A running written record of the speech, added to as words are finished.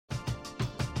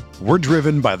We're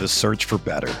driven by the search for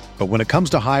better. But when it comes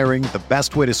to hiring, the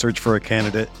best way to search for a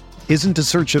candidate isn't to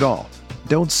search at all.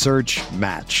 Don't search,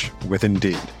 match with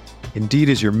Indeed. Indeed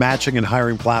is your matching and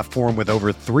hiring platform with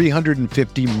over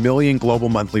 350 million global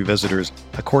monthly visitors,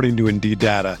 according to Indeed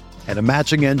data, and a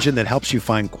matching engine that helps you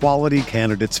find quality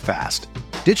candidates fast.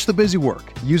 Ditch the busy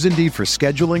work. Use Indeed for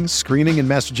scheduling, screening, and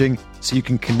messaging so you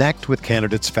can connect with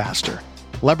candidates faster.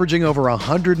 Leveraging over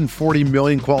 140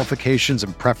 million qualifications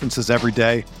and preferences every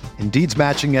day, Indeed's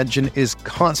matching engine is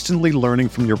constantly learning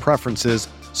from your preferences,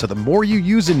 so the more you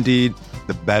use Indeed,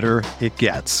 the better it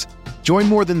gets. Join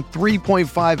more than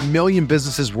 3.5 million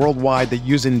businesses worldwide that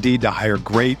use Indeed to hire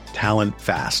great talent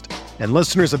fast. And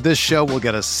listeners of this show will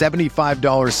get a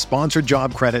 $75 sponsored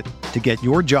job credit to get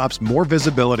your jobs more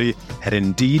visibility at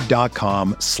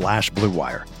Indeed.com/Blue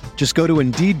Wire. Just go to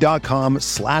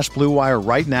Indeed.com/Blue Wire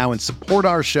right now and support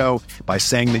our show by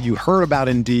saying that you heard about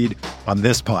Indeed on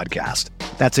this podcast.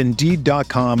 That's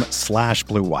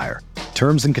Indeed.com/Blue Wire.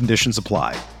 Terms and conditions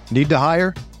apply. Need to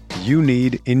hire? You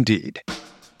need Indeed.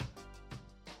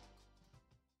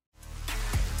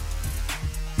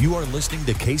 You are listening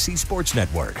to KC Sports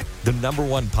Network, the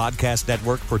 #1 podcast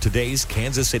network for today's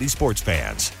Kansas City sports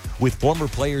fans. With former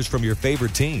players from your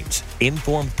favorite teams,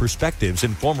 informed perspectives,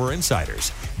 and former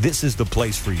insiders, this is the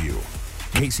place for you.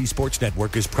 KC Sports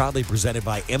Network is proudly presented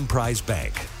by Emprise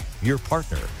Bank, your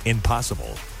partner in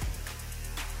possible.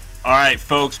 All right,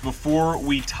 folks, before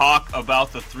we talk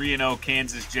about the 3-0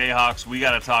 Kansas Jayhawks, we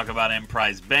got to talk about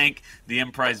Emprise Bank. The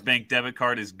Emprise Bank debit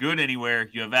card is good anywhere.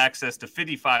 You have access to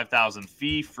 55,000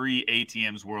 fee-free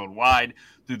ATMs worldwide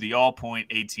through the Allpoint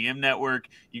ATM network.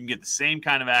 You can get the same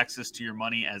kind of access to your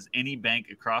money as any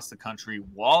bank across the country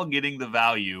while getting the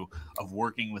value of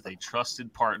working with a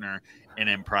trusted partner in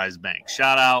Emprise Bank.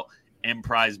 Shout out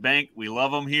Emprise Bank. We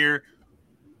love them here.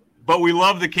 But we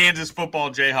love the Kansas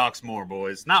football Jayhawks more,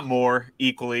 boys. Not more,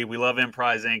 equally. We love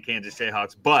Emprise and Kansas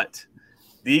Jayhawks. But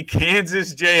the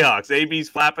Kansas Jayhawks, AB's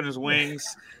flapping his wings.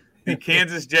 The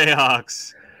Kansas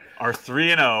Jayhawks are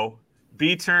 3-0.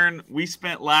 B-turn, we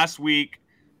spent last week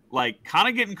like kind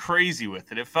of getting crazy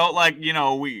with it. It felt like, you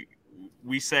know, we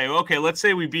say, okay, let's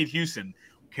say we beat Houston.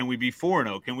 Can we be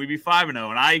 4-0? Can we be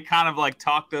 5-0? And I kind of like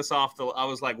talked us off. I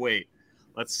was like, wait,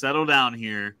 let's settle down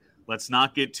here. Let's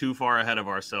not get too far ahead of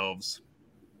ourselves.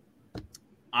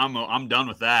 I'm done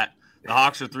with that. The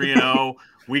Hawks are 3-0.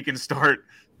 We can start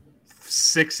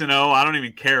 6-0. I don't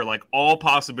even care. Like, all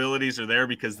possibilities are there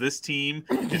because this team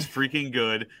is freaking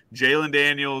good. Jalen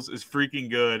Daniels is freaking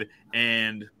good,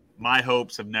 and my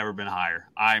hopes have never been higher.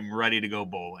 I'm ready to go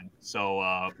bowling.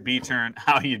 So, B-turn,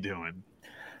 how you doing?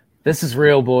 This is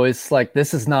real, boys. Like,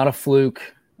 this is not a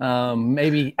fluke.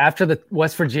 Maybe after the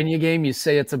West Virginia game, you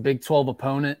say it's a Big 12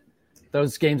 opponent.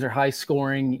 Those games are high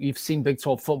scoring. You've seen Big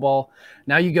 12 football.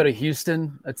 Now you go to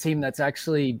Houston, a team that's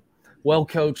actually well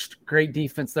coached, great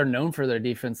defense. They're known for their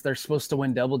defense. They're supposed to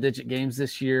win double-digit games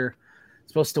this year,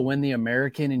 supposed to win the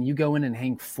American, and you go in and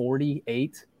hang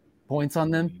 48 points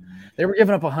on them. They were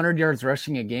giving up 100 yards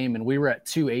rushing a game, and we were at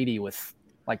 280 with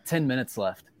like 10 minutes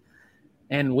left.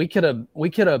 And we could have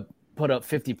put up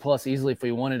 50-plus easily if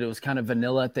we wanted. It was kind of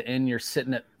vanilla at the end. You're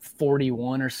sitting at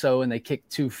 41 or so, and they kicked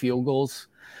 2 field goals.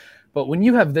 But when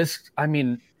you have this, I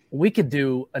mean, we could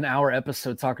do an hour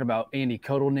episode talking about Andy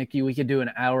Kotelnicki. We could do an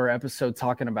hour episode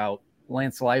talking about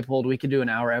Lance Leipold. We could do an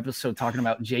hour episode talking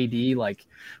about JD. Like,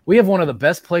 we have one of the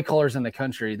best play callers in the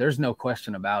country. There's no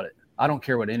question about it. I don't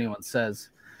care what anyone says.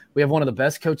 We have one of the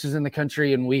best coaches in the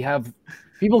country, and we have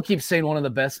 – people keep saying one of the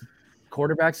best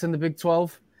quarterbacks in the Big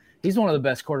 12. He's one of the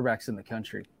best quarterbacks in the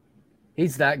country.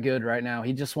 He's that good right now.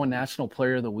 He just won National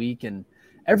Player of the Week, and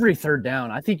every third down,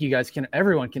 I think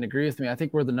everyone can agree with me. I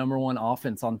think we're the #1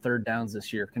 offense on third downs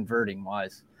this year, converting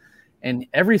wise. And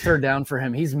every third down for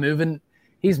him, he's moving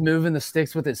the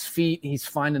sticks with his feet. He's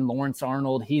finding Lawrence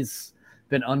Arnold. He's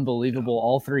been unbelievable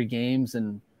all 3 games.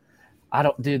 And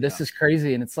this is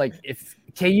crazy. And it's like, if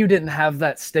KU didn't have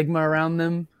that stigma around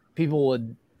them,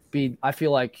 I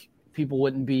feel like people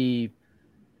wouldn't be,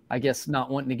 I guess, not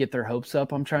wanting to get their hopes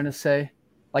up, I'm trying to say.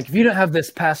 Like, if you don't have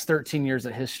this past 13 years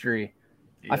of history,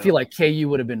 I feel like KU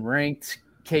would have been ranked.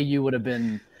 KU would have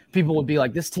been – people would be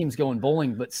like, this team's going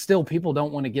bowling, but still people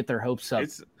don't want to get their hopes up.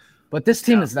 But this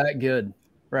team is that good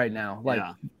right now. Like,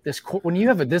 when you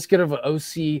have this good of an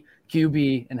OC,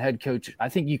 QB, and head coach, I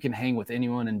think you can hang with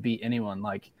anyone and beat anyone.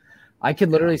 Like, I could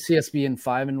literally see us being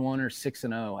 5-1 or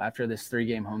 6-0 after this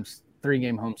three-game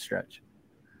home stretch.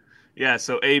 Yeah,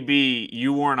 so AB,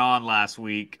 you weren't on last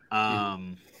week.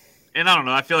 And I don't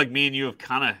know, I feel like me and you have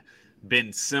kind of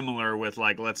been similar with,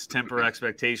 like, let's temper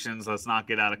expectations. Let's not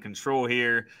get out of control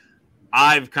here.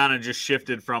 I've kind of just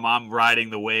shifted from I'm riding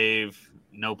the wave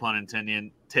no pun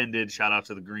intended. Shout out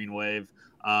to the green wave.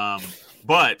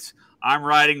 But I'm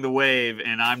riding the wave,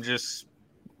 and I'm just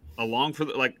along for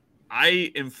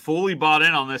I am fully bought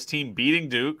in on this team beating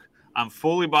Duke. I'm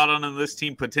fully bought on this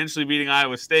team potentially beating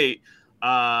Iowa State.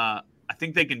 I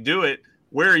think they can do it.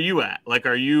 Where are you at? Like,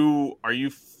 are you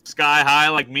sky high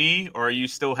like me, or are you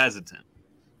still hesitant?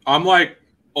 I'm like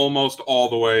almost all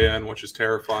the way in, which is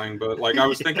terrifying. But like, I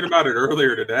was thinking about it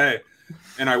earlier today,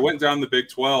 and I went down the Big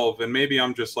 12, and maybe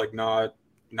I'm just like not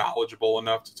knowledgeable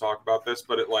enough to talk about this,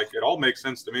 but it all makes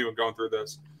sense to me when going through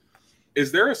this.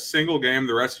 Is there a single game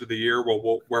the rest of the year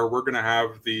where we're going to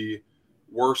have the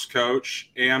worst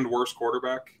coach and worst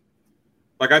quarterback?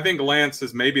 Like, I think Lance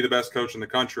is maybe the best coach in the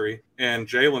country, and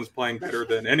Jalen's playing better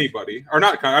than anybody. Or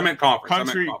not, I meant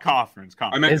conference. Conference.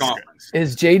 I meant conference.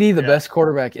 Is JD the best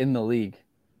quarterback in the league?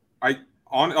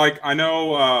 I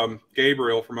know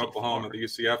Gabriel from Oklahoma, the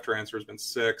UCF transfer, has been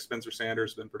sick. Spencer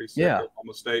Sanders has been pretty sick at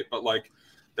Oklahoma State, but like,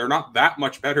 they're not that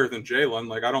much better than Jalen.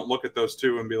 Like, I don't look at those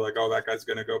two and be like, oh, that guy's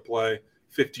going to go play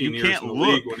 15 years in the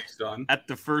league when he's done. At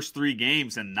the first 3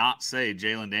 games and not say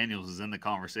Jalen Daniels is in the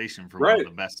conversation for one of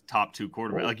the best top 2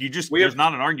 quarterbacks. Like, there's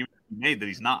not an argument made that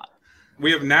he's not.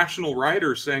 We have national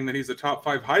writers saying that he's a top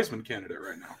 5 Heisman candidate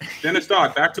right now. Dennis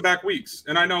Dodd, back-to-back weeks.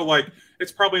 And I know, like,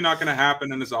 it's probably not going to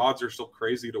happen, and his odds are still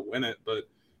crazy to win it. But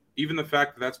even the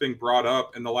fact that that's being brought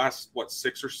up in the last,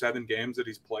 6 or 7 games that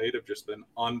he's played have just been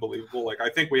unbelievable. Like, I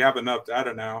think we have enough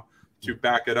data now to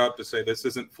back it up to say this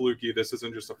isn't fluky. This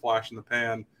isn't just a flash in the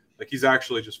pan. Like, he's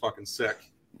actually just fucking sick.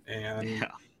 And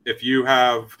if you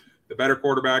have the better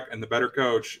quarterback and the better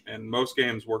coach, and most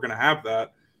games we're going to have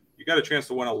that, you got a chance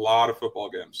to win a lot of football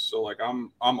games. So, like,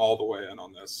 I'm all the way in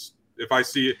on this.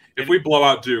 If we blow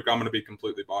out Duke, I'm going to be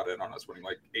completely bought in on us winning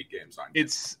like 8 games, 9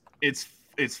 games.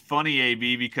 It's funny,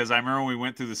 AB, because I remember when we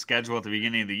went through the schedule at the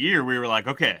beginning of the year, we were like,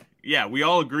 okay, yeah, we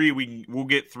all agree we'll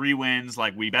get 3 wins.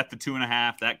 Like, we bet the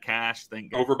 2.5, that cash.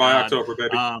 Thank God. Over by October,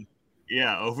 baby.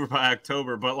 Over by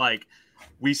October. But like,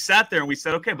 we sat there and we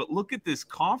said, okay, but look at this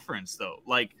conference though.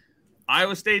 Like,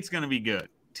 Iowa State's going to be good.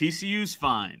 TCU's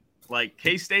fine. Like,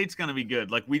 K-State's going to be good.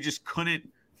 Like, we just couldn't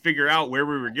figure out where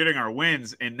we were getting our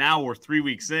wins. And now we're 3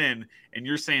 weeks in and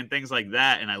you're saying things like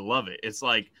that. And I love it. It's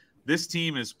like, this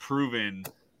team has proven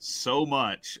so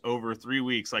much over 3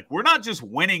 weeks. Like, we're not just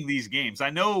winning these games. I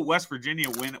know West Virginia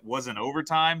win wasn't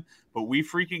overtime, but we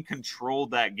freaking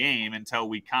controlled that game until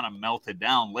we kind of melted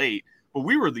down late. But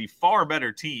we were the far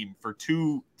better team for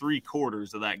 2-3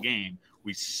 quarters of that game.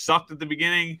 We sucked at the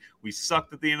beginning. We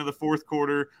sucked at the end of the fourth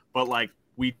quarter, but like,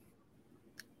 we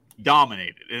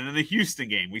dominated. And in the Houston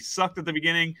game, we sucked at the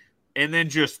beginning and then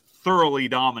just thoroughly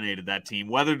dominated that team.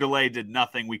 Weather delay did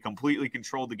nothing. We completely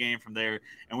controlled the game from there,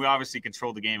 and we obviously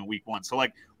controlled the game in week 1. So,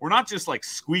 like, we're not just, like,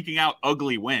 squeaking out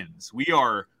ugly wins. We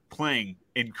are playing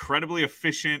incredibly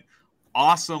efficient,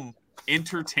 awesome,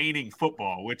 entertaining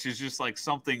football, which is just, like,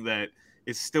 something that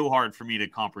is still hard for me to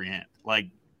comprehend. Like,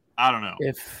 I don't know.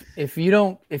 If you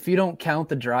don't count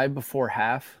the drive before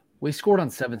half, we scored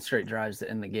on 7 straight drives to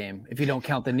end the game, if you don't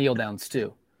count the kneel downs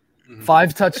too.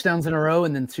 5 touchdowns in a row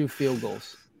and then 2 field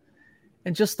goals.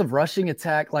 And just the rushing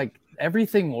attack, like,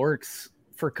 everything works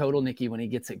for Kotelnicki when he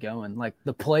gets it going. Like,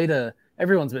 the play to –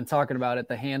 everyone's been talking about it,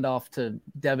 the handoff to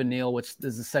Devin Neal, which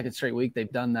is the second straight week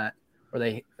they've done that,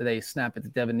 where they snap it to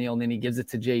Devin Neal and then he gives it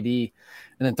to JD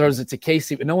and then throws it to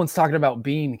Casey. But no one's talking about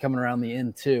Bean coming around the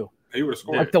end too. He would have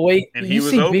scored. Like, the way and you he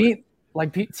see was Bean –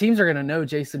 like, teams are going to know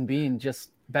Jason Bean, just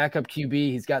backup QB.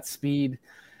 He's got speed.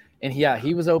 And,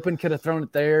 he was open, could have thrown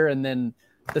it there. And then –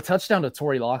 the touchdown to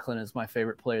Torrey Laughlin is my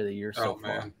favorite player of the year so far.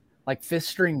 Man. Like, 5th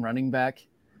string running back,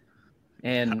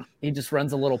 and he just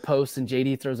runs a little post, and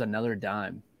JD throws another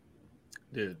dime.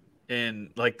 Dude, and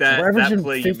like that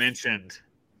play you mentioned,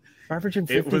 averaging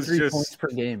 53 points per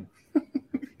game.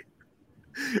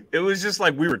 It was just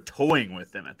like we were toying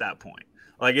with him at that point.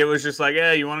 Like, it was just like,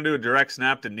 yeah, you want to do a direct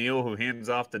snap to Neal, who hands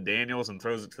off to Daniels and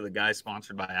throws it to the guy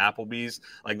sponsored by Applebee's.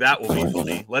 Like, that will be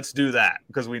funny. Let's do that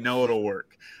because we know it'll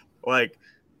work. Like,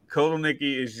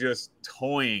 Kotelnicki is just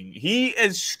toying. He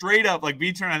is straight up, like,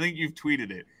 B-Turn, I think you've tweeted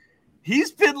it.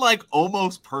 He's been, like,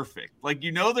 almost perfect. Like,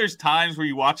 there's times where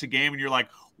you watch a game and you're like,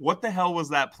 what the hell was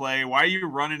that play? Why are you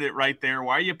running it right there?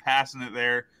 Why are you passing it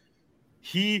there?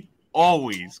 He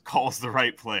always calls the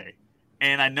right play.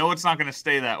 And I know it's not going to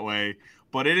stay that way,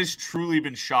 but it has truly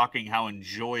been shocking how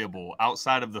enjoyable,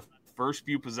 outside of the first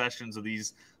few possessions of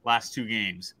these last 2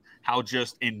 games, how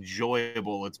just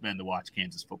enjoyable it's been to watch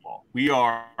Kansas football.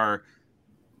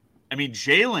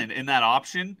 Jalen in that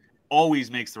option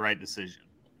always makes the right decision.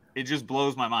 It just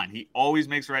blows my mind. He always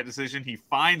makes the right decision. He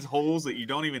finds holes that you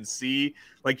don't even see.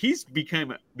 Like, he's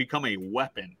become a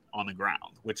weapon on the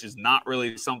ground, which is not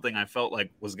really something I felt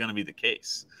like was going to be the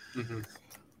case. Mm-hmm.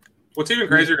 What's even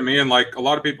crazier to me, and like a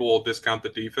lot of people will discount the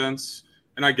defense,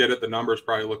 and I get it, the numbers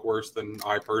probably look worse than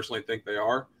I personally think they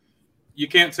are. You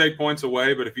can't take points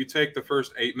away, but if you take the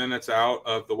first 8 minutes out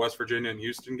of the West Virginia and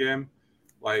Houston game,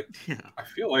 I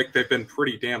feel like they've been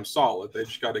pretty damn solid. They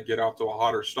just got to get off to a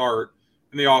hotter start,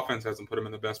 and the offense hasn't put them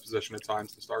in the best position at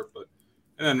times to start. And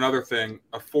then another thing,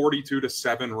 a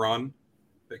 42-7 run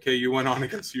that KU went on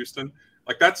against Houston,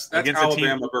 like that's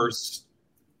Alabama versus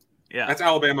that's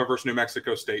Alabama versus New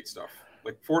Mexico State stuff.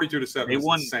 Like 42-7. They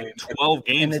won insane. 12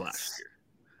 games last year.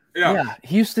 Yeah,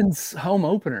 Houston's home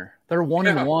opener. They're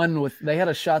 1-1 with. They had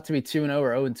a shot to be 2-0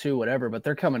 or 0-2, whatever. But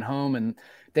they're coming home, and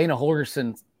Dana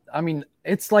Holgorsen. I mean,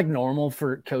 it's like normal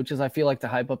for coaches, I feel like, to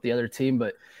hype up the other team.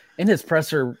 But in his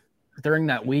presser during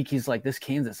that week, he's like, this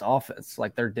Kansas offense,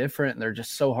 like they're different. And they're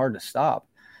just so hard to stop.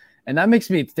 And that makes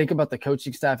me think about the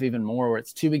coaching staff even more, where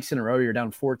it's 2 weeks in a row, you're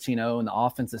down 14-0 and the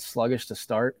offense is sluggish to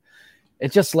start.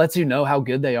 It just lets you know how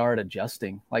good they are at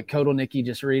adjusting. Like Kotelnicki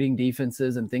just reading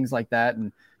defenses and things like that.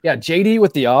 And yeah, JD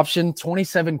with the option,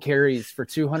 27 carries for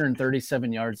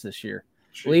 237 yards this year,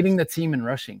 leading the team in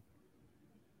rushing.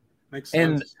 Makes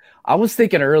sense. And I was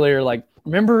thinking earlier, like,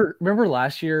 remember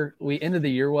last year we ended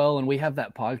the year well, and we have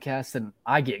that podcast, and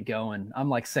I get going. I'm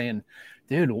like saying,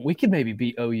 dude, we could maybe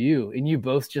beat OU, and you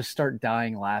both just start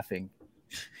dying laughing.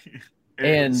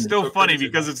 And it's still funny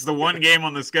because it's the one game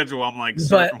on the schedule I'm like,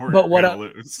 but what I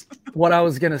lose. What I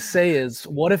was gonna say is,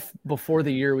 what if before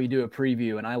the year we do a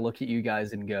preview and I look at you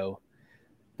guys and go,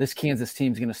 this Kansas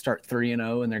team's gonna start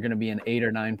 3-0 and they're gonna be an 8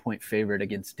 or 9 point favorite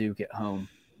against Duke at home,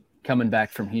 coming back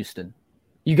from Houston.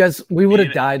 You guys, we would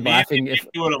have died laughing if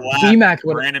BMAC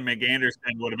Brandon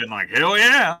McAnderson would have been like, hell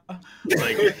yeah!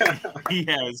 Like he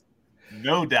has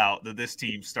no doubt that this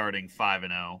team's starting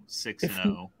 5-0,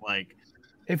 6-0, like.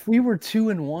 If we were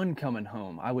 2-1 coming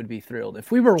home, I would be thrilled.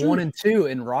 If we were 1-2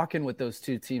 and rocking with those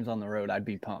two teams on the road, I'd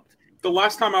be pumped. The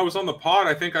last time I was on the pod,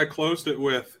 I think I closed it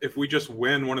with, if we just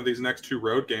win one of these next two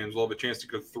road games, we'll have a chance to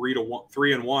go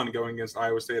 3-1 going against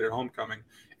Iowa State at homecoming.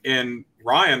 And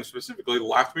Ryan specifically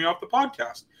laughed me off the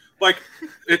podcast. Like,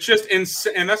 it's just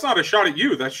insane. And that's not a shot at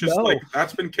you. That's just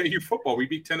that's been KU football. We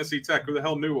beat Tennessee Tech. Who the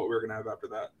hell knew what we were going to have after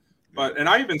that? And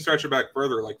I even stretch it back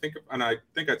further. Like, I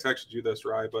think I texted you this,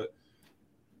 Ryan, but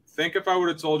think if I would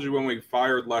have told you when we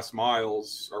fired Les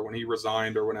Miles or when he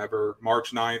resigned or whenever,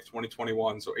 March 9th,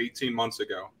 2021, so 18 months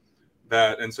ago,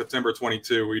 that in September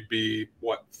 22, we'd be,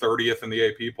 30th in the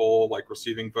AP poll, like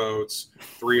receiving votes,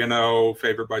 3-0,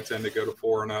 favored by 10 to go to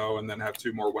 4-0, and then have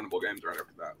two more winnable games right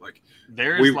after that. Like,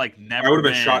 never I would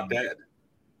have been shot dead.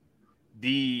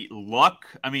 The luck,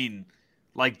 I mean,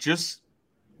 like just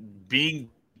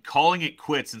calling it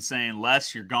quits and saying,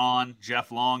 Les, you're gone.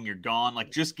 Jeff Long, you're gone. Like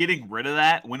just getting rid of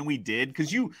that when we did.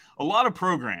 Because a lot of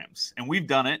programs, and we've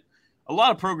done it, a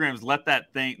lot of programs let that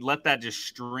just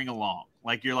string along.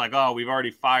 Like you're like, oh, we've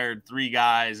already fired 3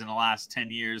 guys in the last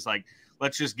 10 years. Like,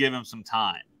 let's just give them some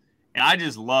time. And I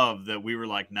just love that we were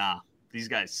like, nah, these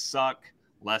guys suck.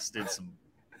 Les did some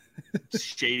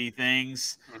shady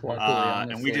things.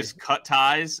 And we just cut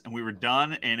ties and we were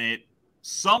done. And it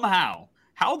somehow –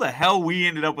 how the hell we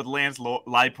ended up with Lance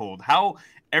Leipold, how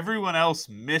everyone else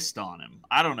missed on him.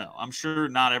 I don't know. I'm sure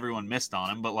not everyone missed on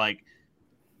him, but like,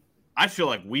 I feel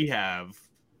like we have,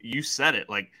 you said it,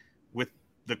 like with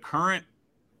the current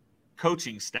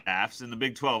coaching staffs in the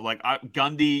Big 12, like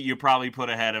Gundy, you probably put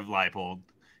ahead of Leipold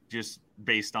just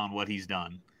based on what he's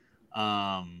done.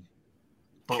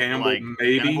 But Campbell,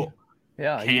 maybe.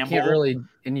 Yeah, Campbell. You can't really,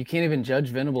 and you can't even judge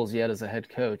Venables yet as a head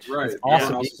coach. Right. It's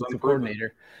awesome he's a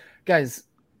coordinator. Guys,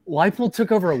 Leipold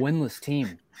took over a winless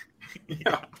team.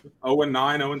 Yeah, 0-9,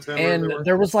 0-10. And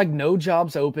there was like no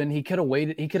jobs open. He could have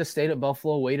waited. He could have stayed at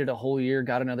Buffalo, waited a whole year,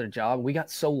 got another job. We got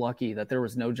so lucky that there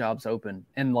was no jobs open.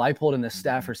 And Leipold and the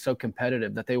staff are so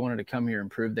competitive that they wanted to come here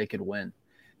and prove they could win.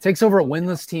 Takes over a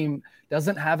winless team,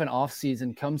 doesn't have an off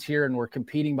season, comes here and we're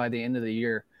competing by the end of the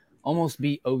year, almost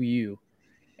beat OU.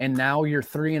 And now you're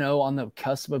 3-0 on the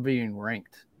cusp of being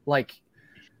ranked. Like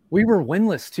we were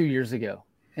winless 2 years ago.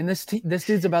 And this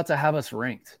dude's about to have us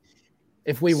ranked.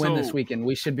 If we win this weekend,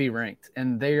 we should be ranked.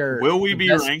 And they are. Will we be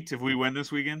ranked if we win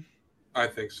this weekend? I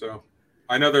think so.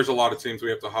 I know there's a lot of teams we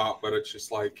have to hop, but it's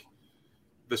just like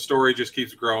the story just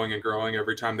keeps growing and growing.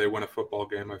 Every time they win a football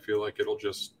game, I feel like it'll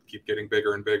just keep getting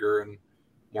bigger and bigger, and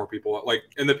more people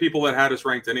and the people that had us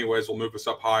ranked anyways will move us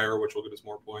up higher, which will get us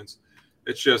more points.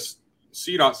 It's just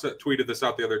CDOT tweeted this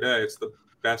out the other day. It's the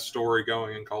best story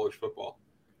going in college football.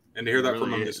 And to hear that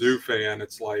from a Mizzou fan,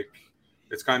 it's like,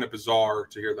 it's kind of bizarre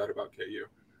to hear that about KU.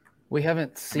 We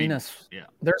haven't seen us. Yeah.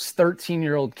 There's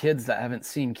 13-year-old kids that haven't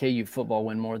seen KU football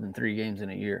win more than 3 games in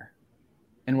a year.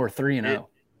 And we're 3-0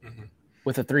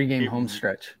 with a 3-game home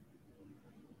stretch.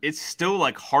 It's still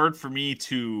like hard for me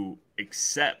to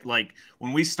accept. Like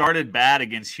when we started bad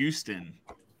against Houston,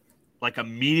 like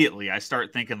immediately I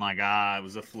start thinking like, it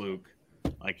was a fluke.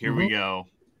 Like, here we go.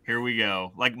 Here we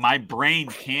go. Like my brain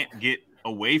can't get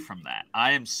away from that.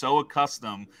 I am so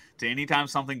accustomed to anytime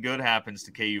something good happens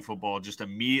to KU football, just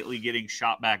immediately getting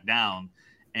shot back down.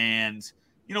 And,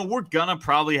 you know, we're going to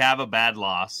probably have a bad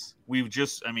loss.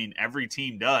 Every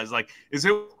team does. Like, is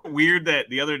it weird that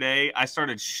the other day I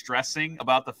started stressing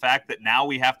about the fact that now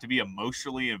we have to be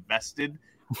emotionally invested,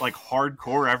 like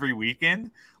hardcore every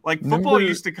weekend? Like football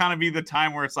used to kind of be the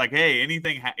time where it's like, hey,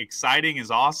 anything exciting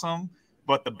is awesome,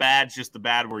 but the bad's just the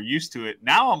bad. We're used to it.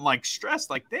 Now I'm like stressed,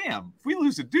 like, damn, if we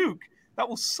lose to Duke, that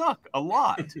will suck a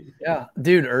lot. Yeah,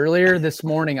 dude, earlier this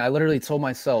morning, I literally told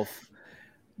myself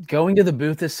going to the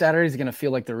booth this Saturday is going to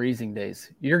feel like the Reesing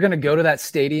days. You're going to go to that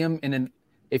stadium, and then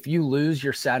if you lose,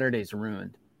 your Saturday's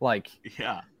ruined. Like,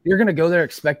 yeah, you're going to go there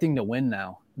expecting to win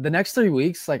now. The next 3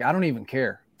 weeks, like, I don't even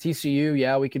care. TCU,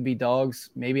 yeah, we could be dogs.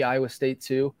 Maybe Iowa State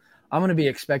too. I'm going to be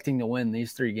expecting to win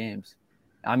these 3 games.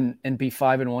 And be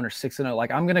 5-1 or 6-0.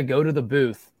 Like, I'm going to go to the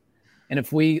booth, and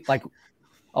if we like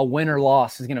a win or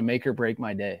loss is going to make or break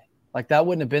my day. Like, that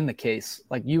wouldn't have been the case.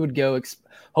 Like, you would go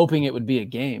hoping it would be a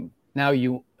game. Now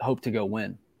you hope to go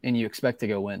win, and you expect to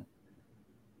go win.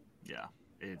 Yeah,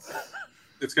 it's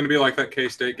going to be like that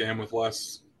K-State game with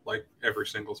less, like, every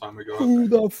single time we go. Who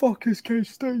the fuck is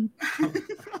K-State?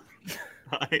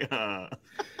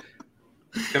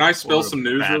 Can I spill some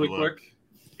news really quick?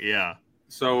 Yeah.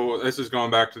 So this is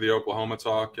going back to the Oklahoma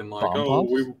talk and like,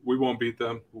 we won't beat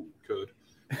them. Ooh, could.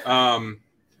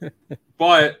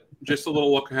 But just a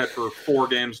little look ahead for 4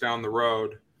 games down the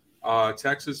road.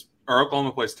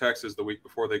 Oklahoma plays Texas the week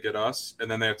before they get us,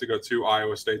 and then they have to go to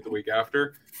Iowa State the week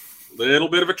after. Little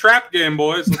bit of a trap game,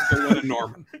 boys. Let's go win in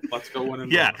Norman.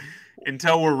 Yeah,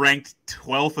 until we're ranked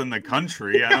 12th in the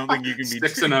country, I don't think you can be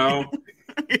 6-0.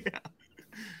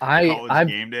 Yeah.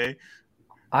 Game day.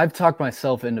 I've talked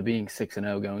myself into being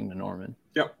 6-0 going to Norman.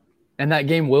 Yep. And that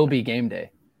game will be game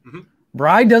day.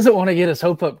 Bri doesn't want to get his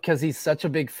hope up because he's such a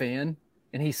big fan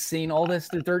and he's seen all this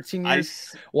through 13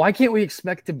 years. Why can't we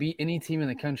expect to beat any team in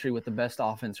the country with the best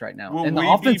offense right now? And the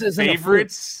offense isn't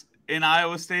favorites in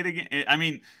Iowa State again. I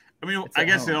mean, I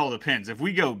guess it all depends. If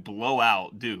we go blow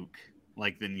out Duke,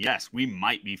 like, then yes, we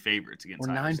might be favorites against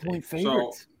Iowa State. 9-point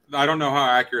favorites. So I don't know how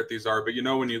accurate these are, but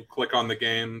when you click on the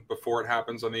game before it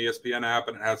happens on the ESPN app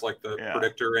and it has like the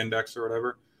predictor index or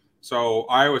whatever. So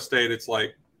Iowa State, it's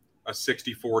like a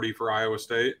 60-40 for Iowa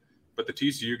State, but the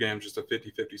TCU game is just a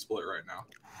 50-50 split right now.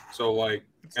 So like,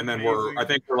 and then I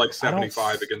think we're like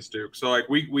 75 against Duke. So like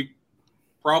we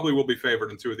probably will be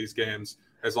favored in 2 of these games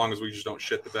as long as we just don't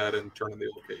shit the bed and turn in the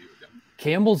old KU again.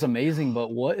 Campbell's amazing,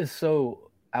 but what is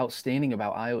so outstanding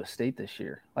about Iowa State this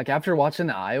year? Like, after watching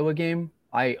the Iowa game,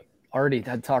 I already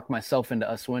had talked myself into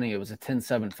us winning. It was a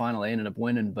 10-7 final. They ended up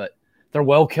winning, but they're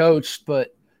well coached.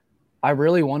 But I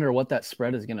really wonder what that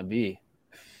spread is going to be.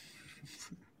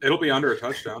 It'll be under a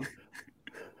touchdown.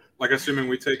 Like, assuming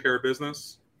we take care of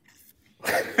business.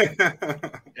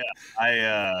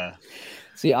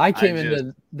 Yeah, I came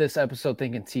into this episode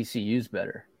thinking TCU's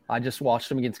better. I just watched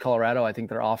them against Colorado. I think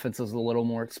their offense is a little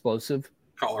more explosive.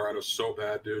 Colorado's so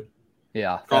bad, dude.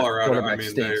 Yeah, Colorado. I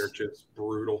mean, they are just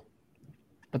brutal.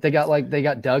 But they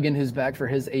got Duggan, who's back for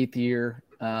his 8th year.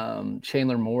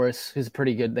 Chandler Morris, who's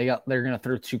pretty good. They're going to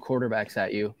throw 2 quarterbacks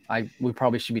at you. We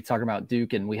probably should be talking about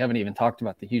Duke, and we haven't even talked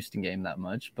about the Houston game that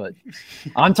much. But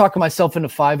I'm talking myself into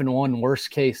 5-1, worst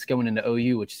case going into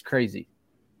OU, which is crazy.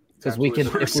 Because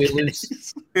if we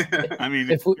lose, I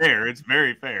mean, it's fair. It's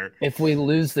very fair. If we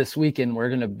lose this weekend, we're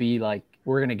going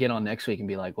to get on next week and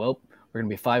be like, well, we're going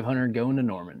to be 500 going to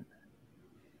Norman.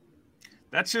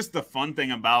 That's just the fun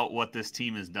thing about what this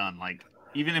team has done. Like,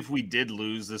 even if we did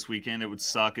lose this weekend, it would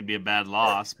suck. It'd be a bad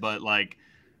loss. But, like,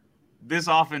 this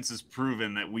offense has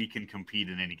proven that we can compete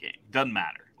in any game. Doesn't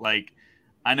matter. Like,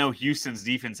 I know Houston's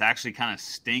defense actually kind of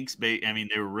stinks. I mean,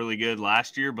 they were really good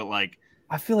last year, but, like,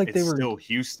 I feel like they were still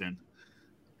Houston.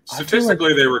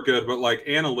 Statistically, they were good, but, like,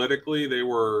 analytically, they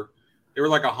were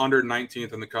like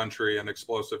 119th in the country in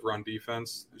explosive run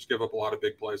defense. They just give up a lot of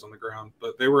big plays on the ground.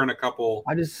 But they were in a couple.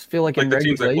 I just feel like the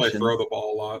teams that play throw the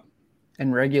ball a lot.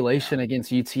 In regulation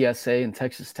against UTSA and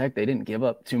Texas Tech, they didn't give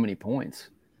up too many points.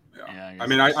 Yeah, I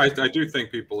mean, I do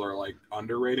think people are like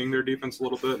underrating their defense a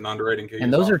little bit and underrating KU's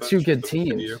and those offense, are 2 good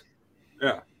teams.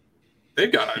 Yeah,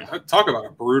 they've got talk about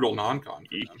a brutal non-con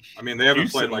for them. I mean, they haven't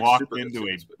Houston played like walked super into good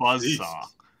a teams, buzzsaw.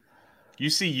 You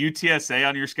see UTSA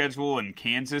on your schedule and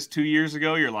Kansas 2 years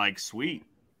ago, you're like, sweet.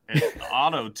 And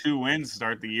Auto 2 wins to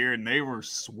start the year, and they were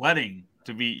sweating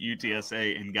to beat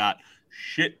UTSA and got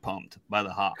shit pumped by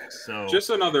the Hawks. So just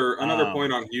another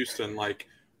point on Houston. Like,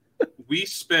 we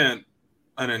spent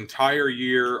an entire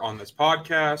year on this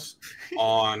podcast,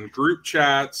 on group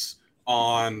chats,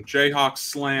 on Jayhawks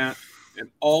Slant, and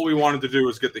all we wanted to do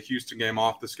was get the Houston game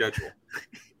off the schedule.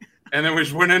 And then we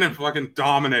just went in and fucking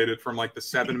dominated from like the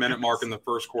 7-minute mark in the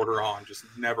first quarter on. Just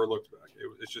never looked back.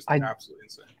 It's just absolutely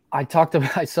insane.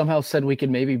 I somehow said we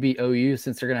could maybe beat OU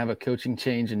since they're going to have a coaching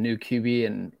change and new QB,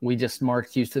 and we just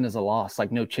marked Houston as a loss.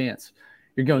 Like, no chance.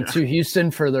 You're going to Houston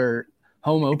for their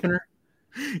home opener?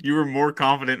 You were more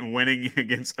confident in winning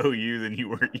against OU than you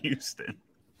were Houston.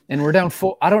 And we're down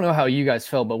I don't know how you guys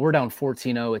felt, but we're down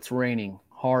 14-0. It's raining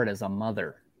hard as a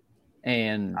mother.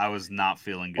 And I was not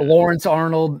feeling good. Lawrence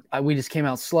Arnold, we just came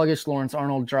out sluggish. Lawrence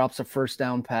Arnold drops a first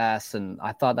down pass, and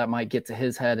I thought that might get to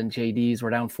his head and JD's.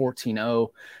 We're down 14-0.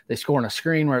 They score on a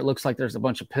screen where it looks like there's a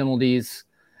bunch of penalties.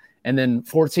 And then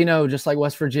 14-0, just like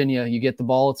West Virginia, you get the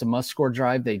ball. It's a must-score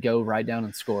drive. They go right down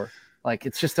and score. Like,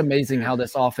 it's just amazing how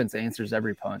this offense answers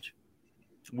every punch.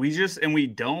 We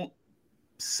don't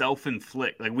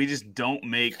self-inflict. Like, we just don't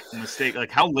make a mistake. Like,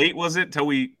 how late was it till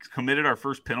we committed our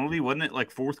first penalty? Wasn't it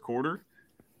like fourth quarter?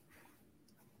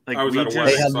 Like, I was at a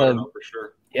West, so I don't know for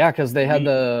sure. Yeah, because they had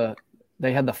the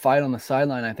fight on the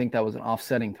sideline. I think that was an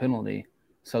offsetting penalty,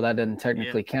 so that didn't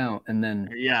technically count. And then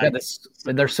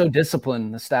they're so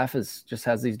disciplined. The staff just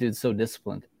has these dudes so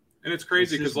disciplined. And it's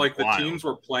crazy because, like, the teams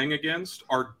we're playing against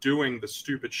are doing the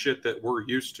stupid shit that we're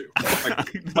used to.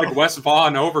 Like West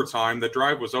Vaughn overtime, the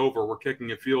drive was over. We're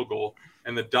kicking a field goal,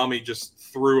 and the dummy just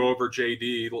threw over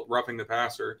JD, roughing the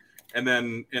passer. And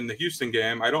then in the Houston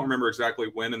game, I don't remember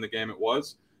exactly when in the game it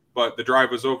was, but the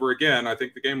drive was over again. I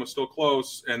think the game was still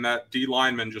close, and that D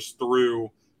lineman just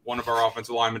threw one of our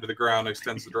offensive linemen to the ground,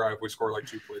 extends the drive. We score like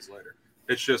 2 plays later.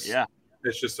 It's just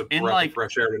It's just a breath of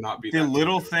fresh air to not be the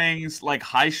little things like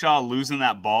Highshaw losing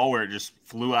that ball where it just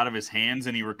flew out of his hands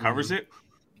and he recovers it.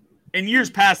 In years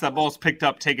past, that ball's picked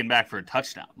up, taken back for a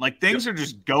touchdown. Like, things are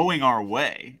just going our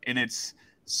way, and it's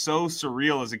so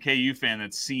surreal as a KU fan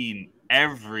that's seen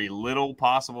every little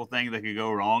possible thing that could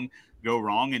go wrong.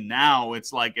 And now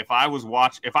it's like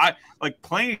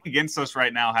playing against us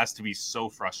right now has to be so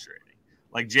frustrating.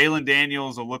 Like, Jalen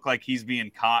Daniels will look like he's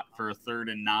being caught for a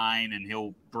 3rd and 9, and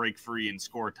he'll break free and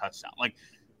score a touchdown. Like,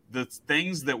 the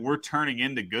things that we're turning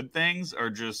into good things are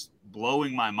just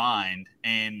blowing my mind.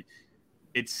 And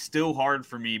it's still hard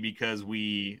for me because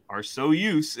we are so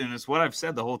used, and it's what I've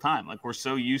said the whole time, like, we're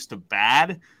so used to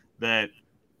bad that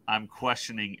I'm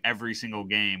questioning every single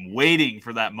game, waiting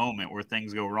for that moment where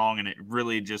things go wrong. And it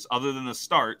really just, other than the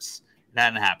starts, it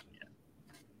hadn't happened.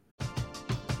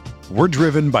 We're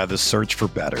driven by the search for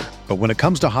better. But when it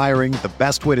comes to hiring, the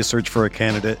best way to search for a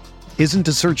candidate isn't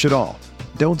to search at all.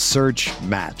 Don't search,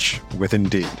 match with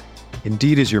Indeed.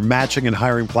 Indeed is your matching and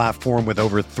hiring platform with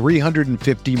over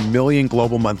 350 million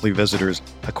global monthly visitors,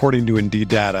 according to Indeed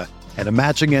data, and a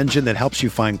matching engine that helps you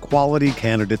find quality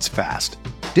candidates fast.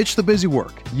 Ditch the busy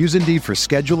work. Use Indeed for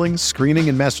scheduling, screening,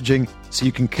 and messaging so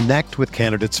you can connect with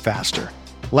candidates faster.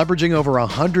 Leveraging over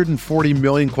 140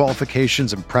 million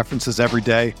qualifications and preferences every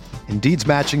day, Indeed's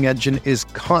matching engine is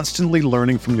constantly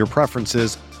learning from your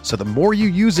preferences, so the more you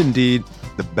use Indeed,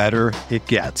 the better it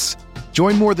gets.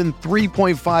 Join more than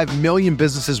 3.5 million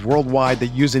businesses worldwide that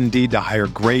use Indeed to hire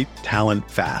great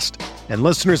talent fast. And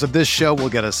listeners of this show will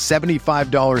get a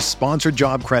 $75 sponsored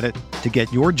job credit to get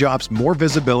your jobs more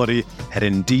visibility at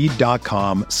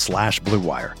Indeed.com/Blue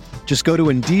Wire. Just go to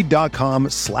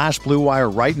Indeed.com/Blue Wire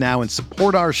right now and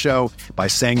support our show by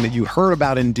saying that you heard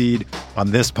about Indeed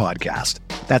on this podcast.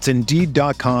 That's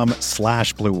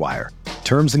Indeed.com/Blue Wire.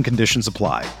 Terms and conditions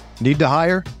apply. Need to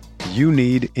hire? You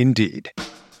need Indeed.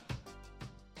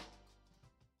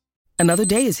 Another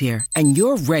day is here, and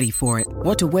you're ready for it.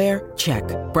 What to wear? Check.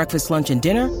 Breakfast, lunch, and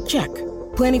dinner? Check.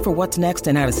 Planning for what's next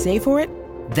and how to save for it?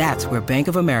 That's where Bank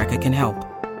of America can help.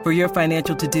 For your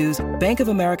financial to-dos, Bank of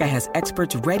America has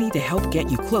experts ready to help get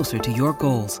you closer to your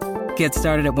goals. Get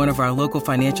started at one of our local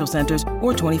financial centers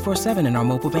or 24/7 in our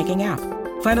mobile banking app.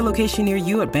 Find a location near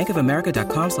you at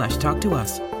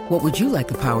bankofamerica.com/talktous. What would you like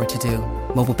the power to do?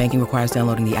 Mobile banking requires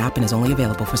downloading the app and is only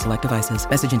available for select devices.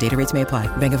 Message and data rates may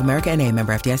apply. Bank of America NA,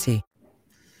 member FDIC.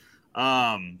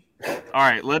 All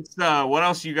right, let's what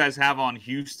else you guys have on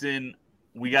Houston?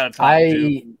 We got to talk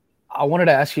I wanted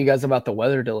to ask you guys about the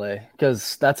weather delay,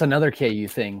 because that's another KU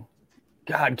thing.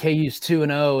 God, KU's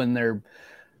 2-0 and they're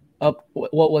up,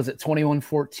 what was it,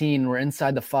 21-14. We're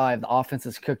inside the 5. The offense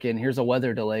is cooking. Here's a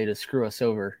weather delay to screw us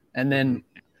over. And then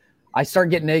I start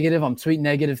getting negative. I'm tweeting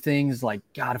negative things like,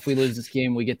 God, if we lose this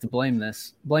game, we get to blame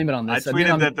it on this. I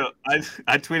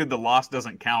tweeted the loss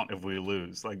doesn't count if we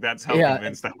lose. Like, that's how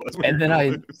convinced I was.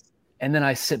 And then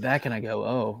I sit back and I go,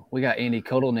 oh, we got Andy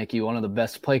Kotelnicki, one of the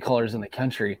best play callers in the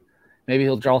country. Maybe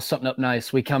he'll draw something up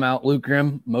nice. We come out, Luke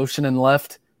Grimm, motioning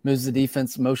left, moves the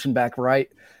defense, motion back right.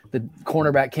 The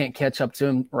cornerback can't catch up to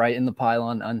him, right in the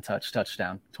pylon, untouched,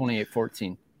 touchdown,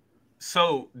 28-14.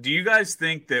 So do you guys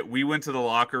think that we went to the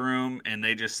locker room and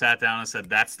they just sat down and said,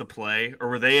 that's the play? Or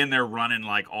were they in there running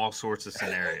like all sorts of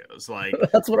scenarios? Like,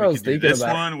 that's what I was thinking this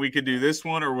about. One, we could do this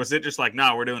one. Or was it just like,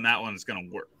 no, we're doing that one. It's going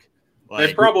to work.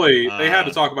 Like, they had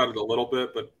to talk about it a little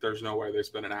bit, but there's no way they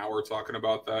spent an hour talking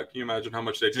about that. Can you imagine how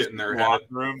much they get in their head?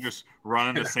 Room, just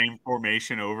running the same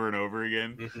formation over and over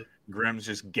again. Mm-hmm. Grimm's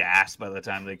just gassed by the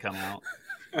time they come out.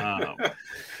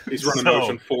 He's running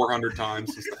motion 400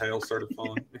 times since the hail started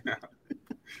falling.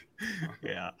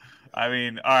 Yeah. I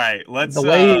mean, all right.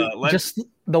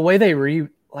 The way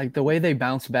they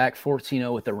bounced back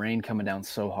 14-0 with the rain coming down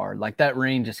so hard. Like, that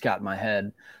rain just got in my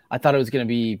head. I thought it was going to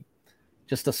be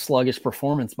just a sluggish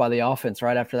performance by the offense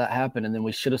right after that happened. And then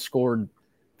we should have scored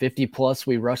 50 plus.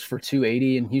 We rushed for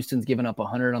 280 and Houston's given up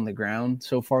 100 on the ground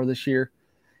so far this year.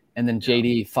 And then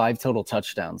JD, 5 total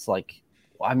touchdowns. Like,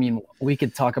 I mean, we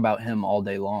could talk about him all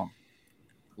day long.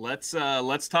 Let's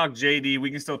talk JD. We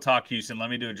can still talk Houston. Let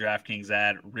me do a DraftKings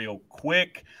ad real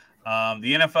quick. The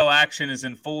NFL action is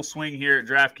in full swing here at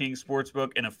DraftKings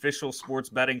Sportsbook, an official sports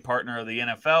betting partner of the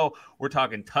NFL. We're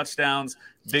talking touchdowns,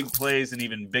 big plays, and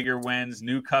even bigger wins.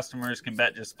 New customers can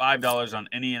bet just $5 on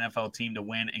any NFL team to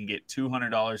win and get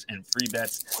 $200 in free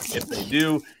bets if they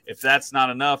do. If that's not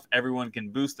enough, everyone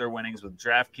can boost their winnings with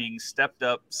DraftKings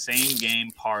stepped-up same-game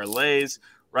parlays.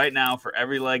 Right now, for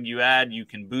every leg you add, you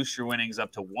can boost your winnings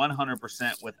up to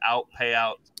 100% with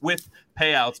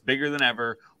payouts bigger than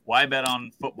ever. Why bet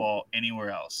on football anywhere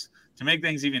else? To make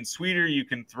things even sweeter, you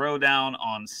can throw down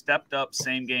on stepped-up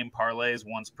same-game parlays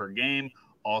once per game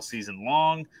all season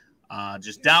long.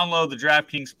 Just download the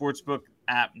DraftKings Sportsbook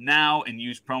app now and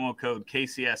use promo code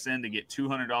KCSN to get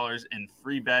 $200 in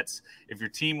free bets. If your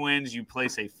team wins, you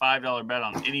place a $5 bet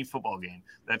on any football game.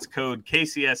 That's code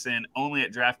KCSN only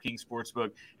at DraftKings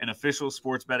Sportsbook, an official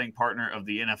sports betting partner of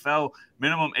the NFL.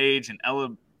 Minimum age and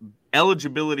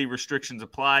eligibility restrictions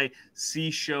apply.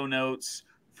 See show notes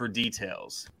for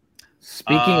details.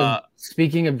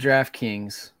 Speaking of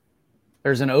DraftKings,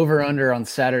 there's an over-under on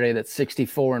Saturday that's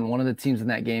 64, and one of the teams in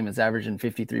that game is averaging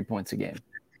 53 points a game.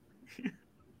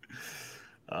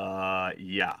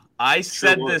 Yeah. I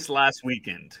said this last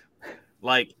weekend.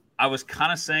 Like, I was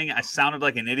kind of saying I sounded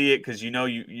like an idiot because,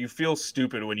 you feel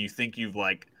stupid when you think you've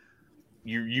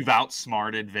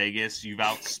outsmarted Vegas, you've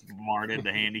outsmarted the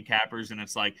handicappers, and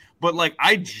it's like, but like,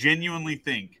 I genuinely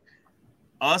think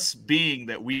us being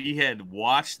that we had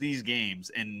watched these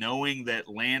games and knowing that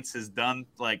Lance has done,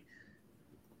 like,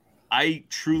 I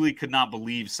truly could not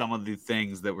believe some of the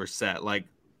things that were set. Like,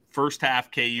 first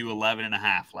half KU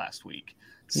 11.5 last week.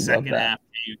 Second half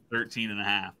KU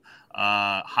 13.5.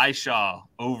 Highshaw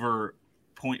over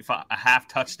 0.5, a half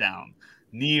touchdown.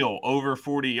 Neal over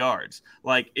 40 yards.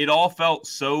 Like, it all felt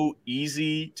so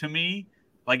easy to me.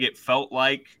 Like, it felt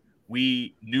like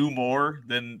we knew more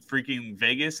than freaking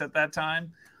Vegas at that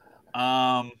time.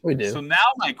 We do. So now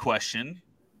my question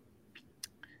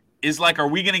is, like, are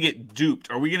we going to get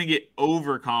duped? Are we going to get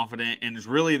overconfident? And is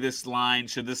really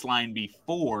should this line be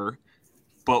 4?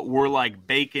 But we're like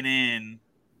baking in,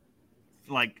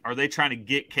 like, are they trying to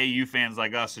get KU fans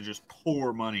like us to just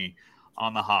pour money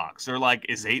on the Hawks? Or, like,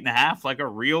 is 8.5 like a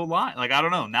real line? Like, I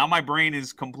don't know. Now my brain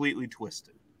is completely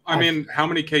twisted. I mean, how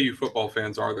many KU football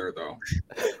fans are there, though?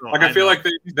 Like, I feel like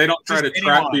they don't try to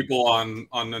trap people on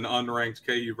an unranked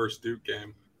KU versus Duke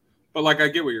game. But, like, I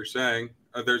get what you're saying.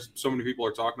 There's so many people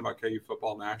are talking about KU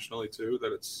football nationally, too,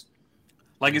 that it's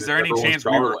like, is there any chance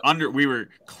we were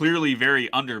clearly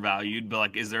very undervalued, but,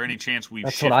 like, is there any chance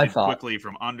we've shifted quickly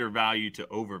from undervalued to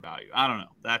overvalued? I don't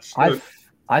know.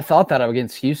 I thought that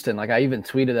against Houston. Like, I even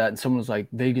tweeted that, and someone was like,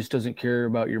 Vegas doesn't care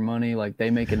about your money. Like, they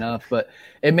make enough. But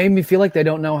it made me feel like they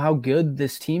don't know how good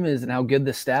this team is and how good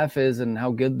the staff is and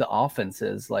how good the offense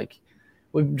is. Like,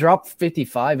 we dropped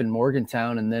 55 in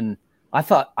Morgantown, and then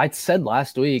I said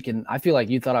last week, and I feel like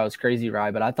you thought I was crazy,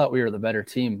 Rye, but I thought we were the better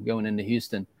team going into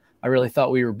Houston. I really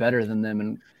thought we were better than them,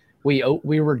 and we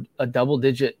were a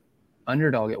double-digit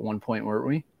underdog at one point, weren't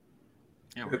we?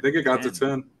 Yeah, I think it got to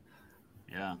 10.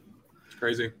 Yeah. It's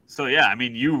crazy. So, yeah, I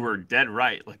mean, you were dead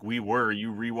right. Like, you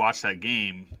rewatched that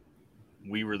game,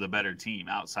 we were the better team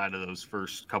outside of those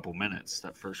first couple minutes,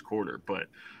 that first quarter. But,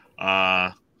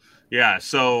 yeah,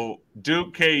 so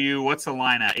Duke, KU, what's the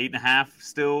line at? 8.5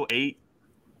 still? 8?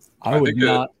 I would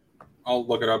not. I'll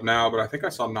look it up now, but I think I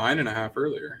saw 9.5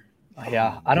 earlier.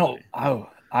 Yeah,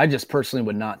 I just personally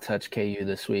would not touch KU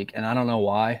this week, and I don't know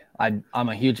why. I'm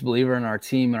a huge believer in our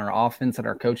team and our offense and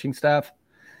our coaching staff.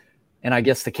 And I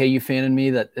guess the KU fan in me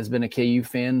that has been a KU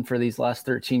fan for these last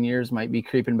 13 years might be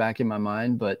creeping back in my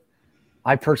mind, but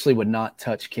I personally would not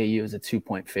touch KU as a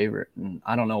 2-point favorite. And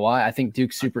I don't know why. I think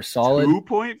Duke's super solid.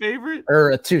 2-point favorite?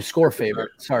 Or a 2-score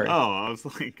favorite. Sorry. Oh, I was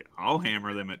like, I'll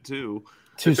hammer them at 2.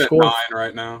 2-score. 9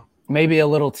 right now. Maybe a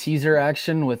little teaser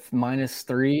action with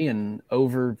 -3 and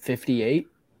over 58.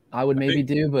 I would maybe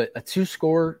do, but a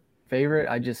 2-score favorite,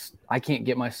 I can't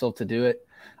get myself to do it.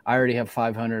 I already have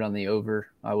 500 on the over.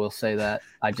 I will say that.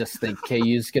 I just think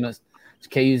KU's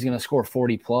gonna score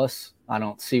 40 plus. I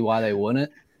don't see why they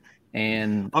wouldn't.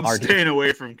 And I'm staying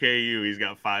away from KU. He's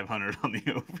got 500 on the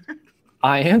over.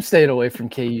 I am staying away from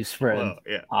KU spread. Well,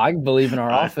 yeah. I believe in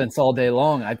our offense all day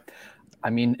long. I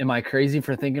mean, am I crazy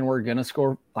for thinking we're gonna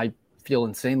score? I feel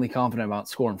insanely confident about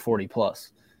scoring 40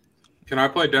 plus. Can I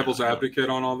play devil's advocate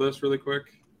on all this really quick?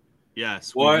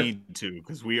 Yes, we need to,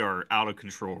 because we are out of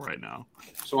control right now.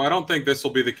 So I don't think this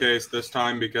will be the case this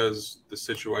time because the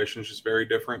situation is just very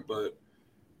different. But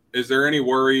is there any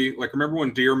worry? Like, remember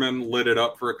when Dearman lit it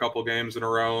up for a couple games in a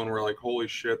row and we're like, holy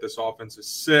shit, this offense is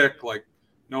sick. Like,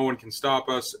 no one can stop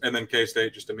us. And then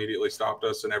K-State just immediately stopped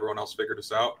us and everyone else figured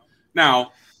us out.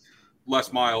 Now,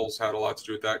 Les Miles had a lot to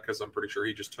do with that because I'm pretty sure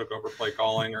he just took over play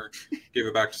calling or gave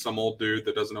it back to some old dude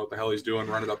that doesn't know what the hell he's doing,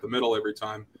 run it up the middle every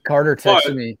time. Carter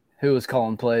texted me who was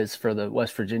calling plays for the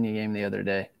West Virginia game the other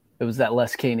day. It was that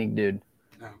Les Koenig dude.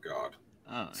 Oh, God.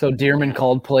 So Dearman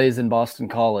called plays in Boston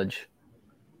College.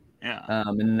 Yeah.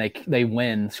 And they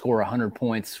win, score 100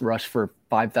 points, rush for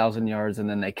 5,000 yards, and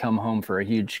then they come home for a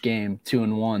huge game,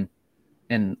 2-1.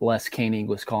 And Les Koenig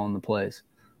was calling the plays.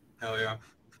 Hell yeah.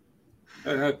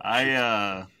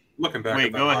 Looking back.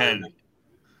 Wait, go ahead.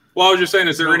 Well, I was just saying,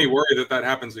 is there any worry that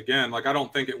happens again? Like, I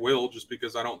don't think it will, just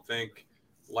because I don't think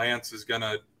Lance is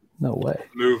gonna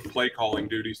move play calling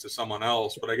duties to someone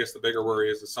else. But I guess the bigger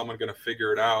worry is someone going to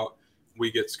figure it out?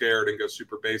 We get scared and go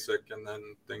super basic, and then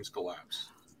things collapse.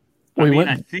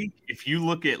 I think if you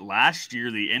look at last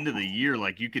year, the end of the year,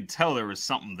 like you could tell there was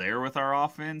something there with our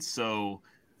offense. So.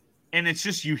 And it's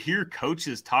just you hear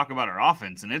coaches talk about our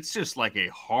offense, and it's just like a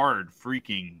hard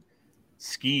freaking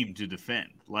scheme to defend.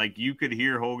 Like you could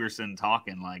hear Holgorsen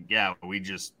talking like, yeah,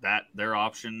 their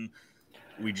option,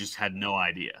 we just had no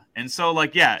idea. And so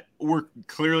like, yeah, we're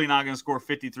clearly not going to score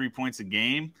 53 points a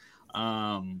game.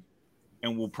 And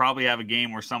we'll probably have a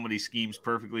game where somebody schemes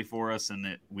perfectly for us and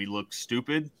that we look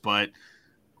stupid. But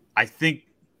I think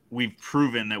we've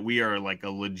proven that we are like a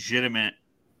legitimate,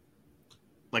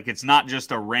 like it's not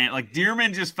just a rant. Like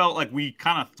Dearman just felt like we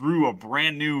kind of threw a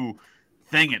brand new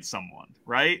thing at someone,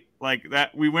 right? Like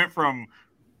that we went from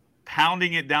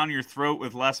pounding it down your throat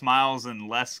with Les Miles and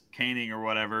Les Koenig or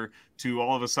whatever to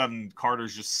all of a sudden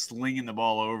Carter's just slinging the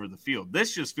ball over the field.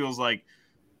 This just feels like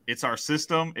it's our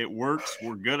system. It works.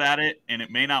 We're good at it, and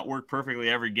it may not work perfectly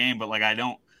every game, but like I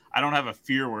don't have a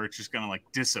fear where it's just gonna like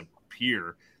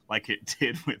disappear like it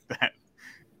did with that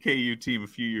KU team a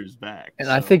few years back. And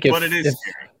so, I think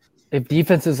if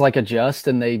defenses like adjust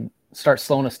and they start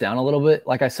slowing us down a little bit,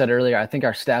 like I said earlier, I think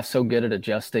our staff's so good at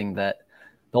adjusting that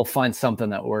they'll find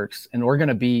something that works. And we're going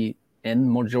to be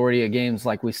in majority of games,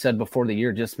 like we said before the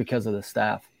year, just because of the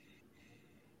staff.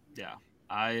 Yeah.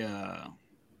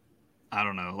 I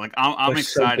don't know. Like I'm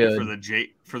excited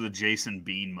for the Jason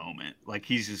Bean moment. Like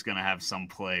he's just going to have some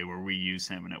play where we use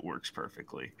him and it works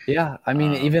perfectly. Yeah. I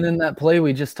mean, even in that play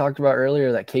we just talked about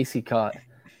earlier that Casey caught,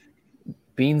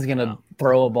 Bean's going to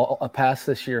throw a pass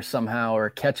this year somehow or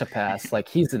catch a pass. Like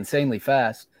he's insanely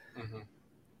fast. Mm-hmm.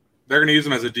 They're going to use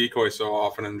him as a decoy so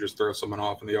often and just throw someone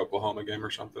off in the Oklahoma game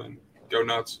or something and go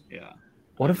nuts. Yeah.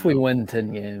 What if we win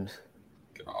 10 games?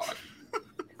 God.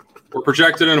 We're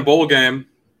projected in a bowl game.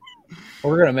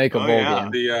 We're going to make a bowl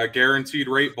game. The Guaranteed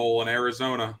Rate Bowl in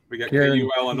Arizona. We got KU,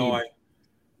 Illinois,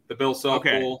 the Bill Self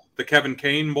Bowl, the Kevin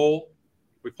Kane Bowl.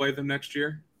 We play them next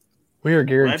year. We are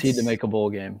guaranteed to make a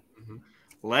bowl game. Mm-hmm.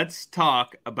 Let's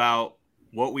talk about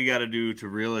what we got to do to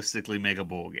realistically make a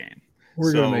bowl game.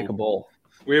 We're going to make a bowl.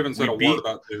 We haven't said a word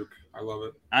about Duke. I love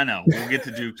it. I know. We'll get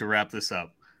to Duke to wrap this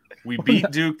up. We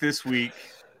beat Duke this week.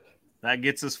 That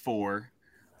gets us 4.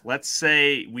 Let's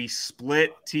say we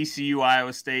split TCU,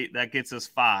 Iowa State. That gets us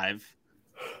 5.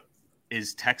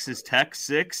 Is Texas Tech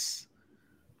 6?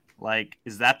 Like,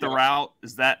 is that the route?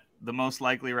 Is that the most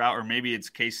likely route? Or maybe it's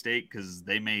K-State because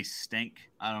they may stink.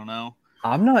 I don't know.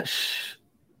 I'm not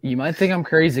you might think I'm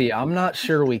crazy. I'm not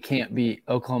sure we can't beat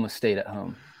Oklahoma State at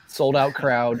home. Sold out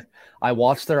crowd. I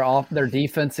watched their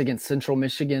defense against Central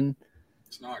Michigan.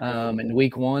 It's not good. In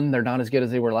week 1, they're not as good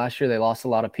as they were last year. They lost a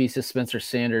lot of pieces. Spencer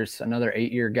Sanders, another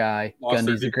 8-year guy.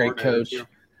 Gundy's a great coach. Too.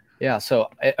 Yeah, so,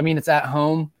 I mean, it's at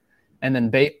home. And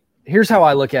then here's how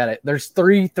I look at it. There's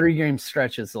 3 3-game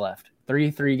stretches left.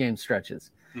 3 3-game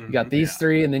stretches. You got these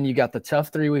 3, and then you got the tough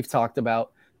 3 we've talked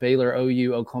about, Baylor,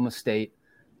 OU, Oklahoma State.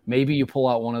 Maybe you pull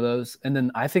out one of those. And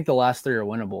then I think the last 3 are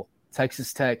winnable.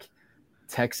 Texas Tech,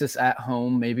 Texas at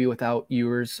home, maybe without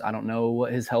Ewers. I don't know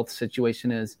what his health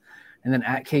situation is. And then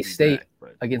at K-State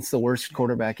against the worst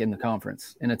quarterback in the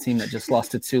conference in a team that just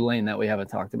lost to Tulane that we haven't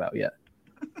talked about yet.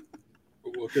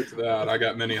 We'll get to that. I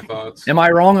got many thoughts. Am I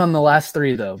wrong on the last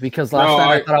 3, though? Because last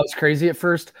night I thought I was crazy at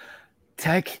first.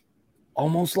 Tech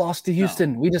almost lost to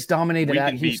Houston. We just dominated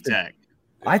at Houston. Tech.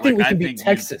 I think we can beat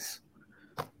Texas.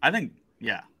 I think,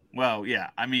 yeah. Well, yeah.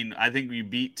 I mean, I think we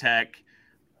beat Tech.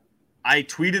 I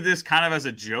tweeted this kind of as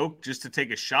a joke just to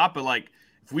take a shot, but, like,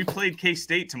 if we played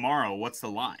K-State tomorrow, what's the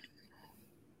line?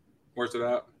 Where's it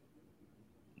at?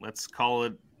 Let's call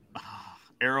it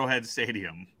Arrowhead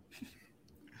Stadium.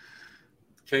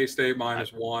 K-State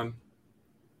 -1.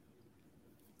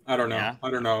 I don't know. Yeah.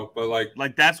 I don't know. But,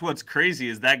 like that's what's crazy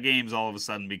is that game's all of a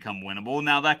sudden become winnable.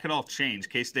 Now, that could all change.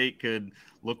 K-State could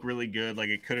look really good. Like,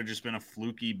 it could have just been a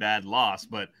fluky bad loss,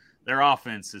 but their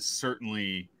offense is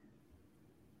certainly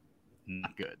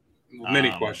not good.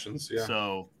 Many questions, yeah.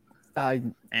 So,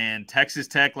 and Texas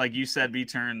Tech, like you said,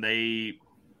 B-Turn, they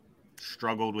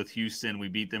struggled with Houston. We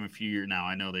beat them a few years now.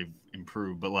 I know they've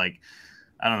improved, but, like,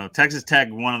 I don't know. Texas Tech,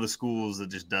 one of the schools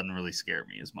that just doesn't really scare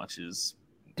me as much as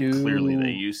clearly they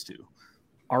used to.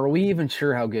 Are we even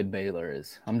sure how good Baylor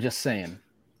is? I'm just saying.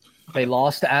 They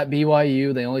lost at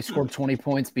BYU. They only scored 20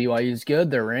 points. BYU's good.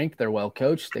 They're ranked. They're well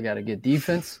coached. They got a good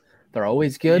defense. They're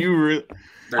always good.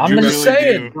 I'm just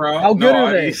saying. How good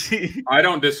are they? I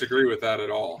don't disagree with that at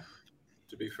all,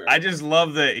 to be fair. I just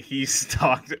love that he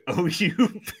stalked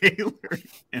OU, Baylor,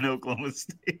 and Oklahoma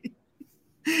State.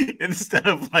 Instead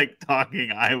of, like,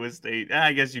 talking Iowa State.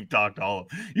 I guess you've talked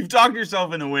you've talked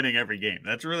yourself into winning every game.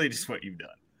 That's really just what you've done.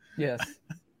 Yes.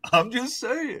 I'm just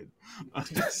saying.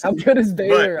 How good is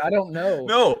Baylor? I don't know.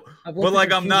 No, but,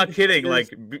 like, I'm not kidding.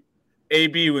 Like,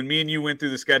 AB, when me and you went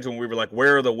through the schedule and we were like,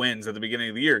 where are the wins at the beginning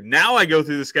of the year? Now I go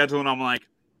through the schedule and I'm like,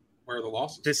 where are the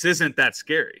losses? This isn't that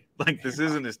scary. Like, this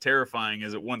isn't as terrifying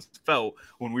as it once felt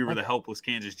when we were the helpless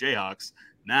Kansas Jayhawks.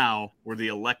 Now we're the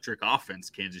electric offense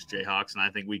Kansas Jayhawks, and I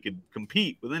think we could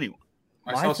compete with anyone.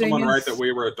 I saw someone write that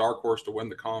we were a dark horse to win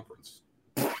the conference.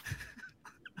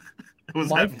 Was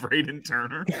that Braden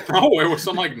Turner? No, it was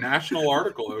some, like, national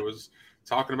article. It was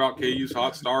talking about KU's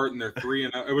hot start and they're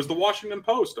 3-0. It was the Washington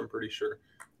Post, I'm pretty sure.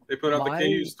 They put out the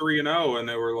KU's 3-0, and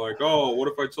they were like, "Oh, what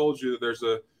if I told you that there's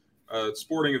a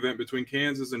sporting event between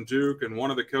Kansas and Duke, and one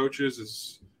of the coaches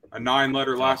is a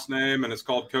 9-letter last name, and it's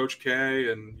called Coach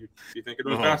K," and you think it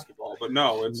was basketball, but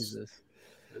no, it's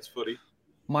footy.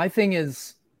 My thing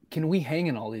is, can we hang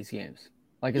in all these games?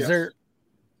 Like, is there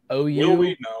OU? Will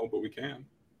we? No, but we can.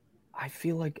 I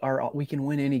feel like we can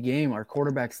win any game. Our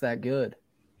quarterback's that good.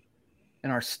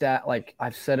 And our stat, like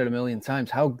I've said it a million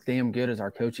times, how damn good is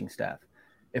our coaching staff?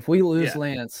 If we lose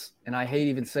Lance, and I hate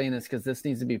even saying this because this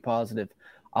needs to be positive,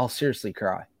 I'll seriously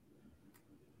cry.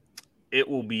 It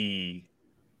will be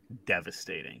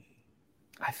devastating.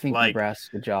 I think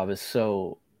Nebraska's job is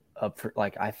so up for,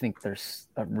 like, I think there's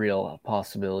a real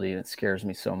possibility, and it scares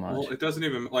me so much. Well, it doesn't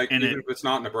even, like, even if it's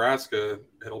not Nebraska,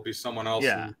 it'll be someone else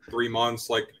in 3 months.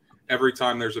 Like, every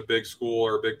time there's a big school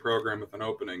or a big program with an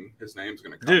opening, his name's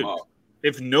going to come up.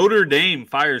 If Notre Dame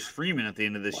fires Freeman at the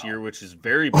end of this year, which is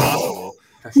very possible.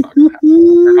 That's not going to happen.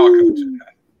 They're not going to do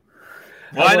that.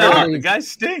 Why not? The guy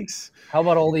stinks. How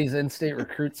about all these in-state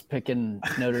recruits picking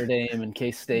Notre Dame and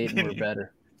K-State and we're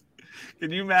better?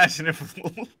 Can you imagine if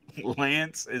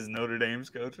Lance is Notre Dame's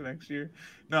coach next year?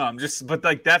 No, but,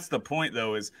 like, that's the point,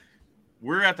 though, is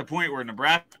we're at the point where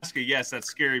Nebraska, yes, that's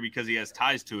scary because he has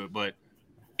ties to it, but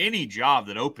any job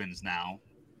that opens now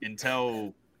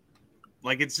until,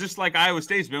 like, it's just like Iowa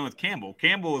State's been with Campbell.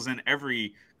 Campbell is in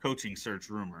every coaching search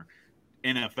rumor.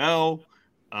 NFL,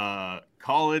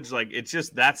 college, like, it's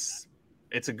just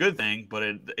it's a good thing, but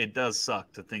it does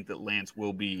suck to think that Lance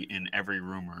will be in every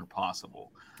rumor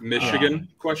possible. Michigan,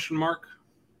 question mark?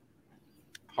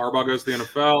 Harbaugh goes to the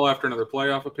NFL after another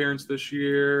playoff appearance this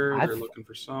year. They're looking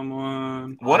for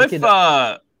someone. What if Nick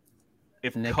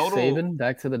Saban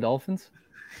back to the Dolphins?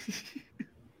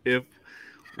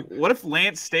 What if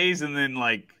Lance stays and then,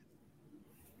 like,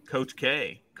 Coach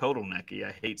K, Kotelnicki,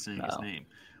 I hate saying his name.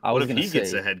 What if he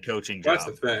gets a head coaching job? That's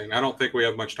the thing. I don't think we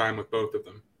have much time with both of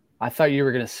them. I thought you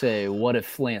were going to say, what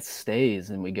if Lance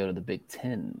stays and we go to the Big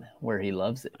Ten where he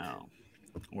loves it? Oh.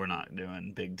 We're not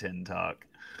doing Big Ten talk.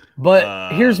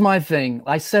 But here's my thing.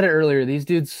 I said it earlier. These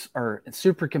dudes are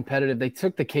super competitive. They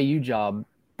took the KU job.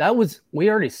 We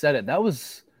already said it. That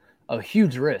was a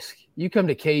huge risk. You come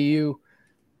to KU,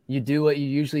 you do what you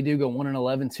usually do, go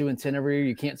 1-11, 2-10 every year.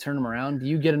 You can't turn them around. Do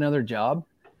you get another job?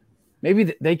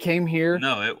 Maybe they came here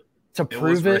to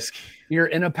prove it. You're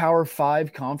in a Power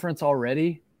 5 conference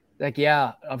already. Like,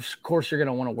 yeah, of course you're going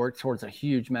to want to work towards a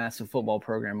huge, massive football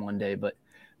program one day, but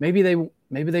maybe they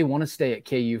want to stay at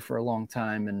KU for a long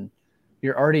time, and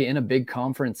you're already in a big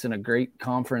conference and a great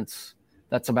conference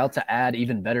that's about to add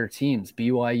even better teams,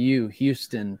 BYU,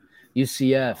 Houston,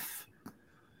 UCF.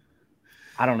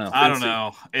 I don't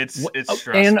know. It's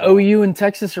stressful. And OU and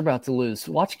Texas are about to lose.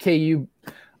 Watch KU.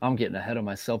 I'm getting ahead of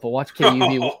myself, but watch KU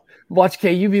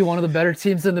be one of the better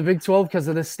teams in the Big 12 because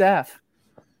of this staff.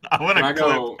 I want to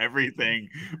clip everything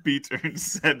Peter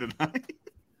said tonight.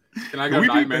 Can I go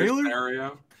nightmare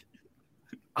scenario?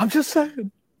 I'm just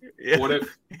saying. Yeah. What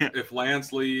if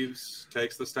Lance leaves,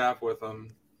 takes the staff with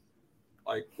him?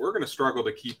 Like, we're going to struggle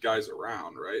to keep guys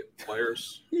around, right?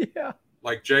 Players. Yeah.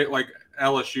 Like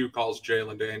LSU calls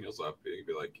Jalen Daniels up. He'd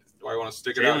be like, "Do I want to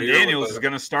stick it out here?" Jalen Daniels is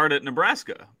going to start at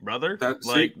Nebraska, brother. That's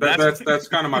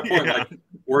kind of my point. Yeah. Like,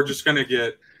 we're just going to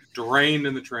get drained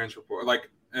in the transfer portal. Like,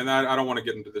 and I don't want to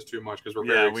get into this too much because we're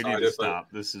very excited. We need to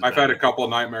stop. I've had a couple of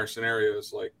nightmare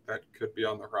scenarios like that could be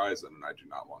on the horizon, and I do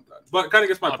not want that. But it kind of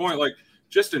gets my point. Like,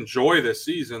 just enjoy this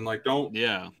season. Like, don't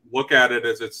look at it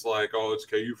as it's like, oh, it's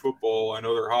KU football. I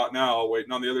know they're hot now,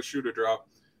 waiting on the other shoe to drop.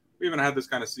 We haven't had this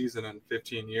kind of season in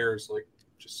 15 years. Like,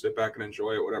 just sit back and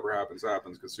enjoy it. Whatever happens,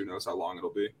 because who knows how long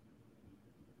it'll be.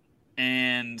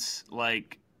 And,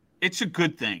 like, it's a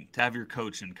good thing to have your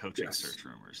coach in coaching search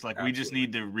rumors. Like, we just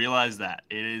need to realize that.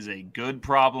 It is a good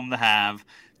problem to have.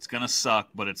 It's going to suck,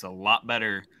 but it's a lot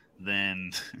better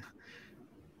than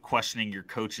questioning your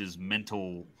coach's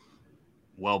mental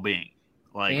well-being.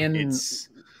 Like,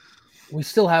 we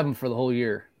still have him for the whole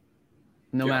year,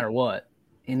 no matter what.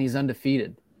 And he's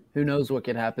undefeated. Who knows what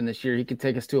could happen this year? He could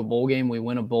take us to a bowl game. We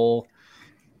win a bowl.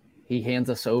 He hands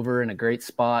us over in a great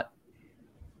spot.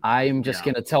 I am just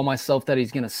going to tell myself that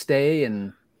he's going to stay.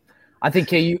 And I think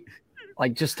KU,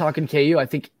 like just talking KU, I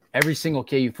think every single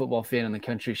KU football fan in the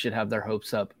country should have their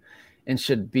hopes up and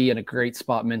should be in a great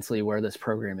spot mentally where this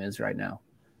program is right now.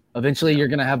 Eventually, you're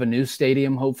going to have a new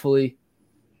stadium, hopefully.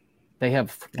 They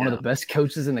have one of the best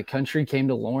coaches in the country came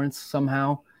to Lawrence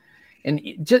somehow. And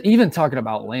just even talking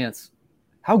about Lance,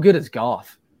 how good is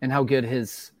Goff and how good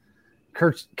his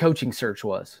coaching search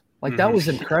was. Like, that was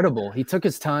incredible. He took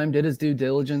his time, did his due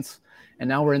diligence, and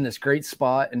now we're in this great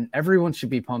spot, and everyone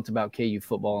should be pumped about KU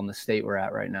football in the state we're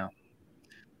at right now.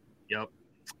 Yep.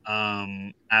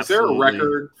 Is there a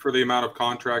record for the amount of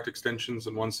contract extensions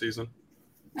in one season?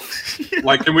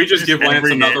 Like, can we just give Lance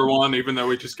another one, even though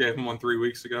we just gave him one 3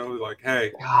 weeks ago? Like,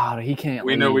 hey, God, he can't.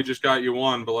 We know we just got you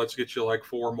one, but let's get you like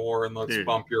 4 more, and let's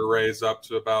bump your raise up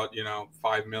to about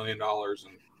 $5 million.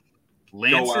 And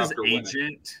Lance's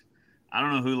agent, I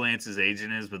don't know who Lance's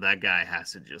agent is, but that guy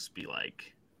has to just be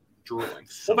like drooling.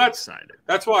 So excited.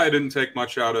 That's why I didn't take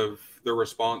much out of the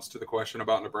response to the question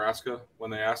about Nebraska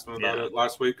when they asked him about it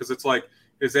last week, because it's like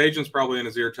his agent's probably in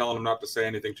his ear telling him not to say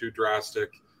anything too drastic.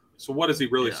 So what is he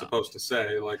really supposed to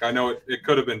say? Like, I know it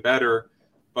could have been better,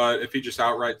 but if he just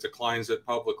outright declines it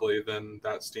publicly, then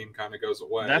that steam kind of goes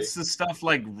away. That's the stuff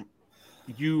like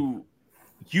you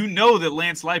know that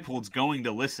Lance Leipold's going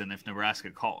to listen if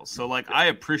Nebraska calls. So, like, I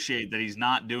appreciate that he's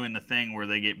not doing the thing where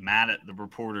they get mad at the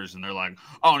reporters and they're like,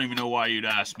 I don't even know why you'd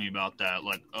ask me about that.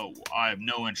 Like, oh, I have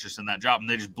no interest in that job. And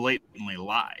they just blatantly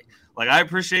lie. Like, I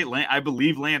appreciate Lance. I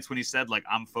believe Lance when he said, like,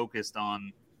 I'm focused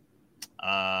on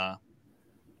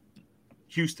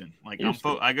Houston. Like,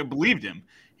 I believed him.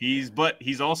 But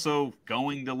he's also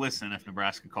going to listen if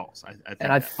Nebraska calls.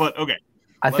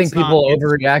 I think people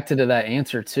overreacted to that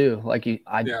answer too. Like,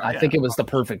 I think it was the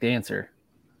perfect answer.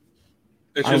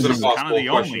 It's just an impossible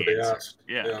question to be asked.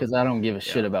 Yeah, because I don't give a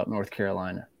shit about North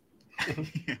Carolina.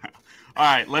 Yeah. All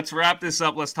right, let's wrap this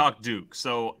up. Let's talk Duke.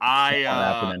 So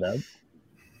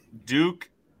Duke.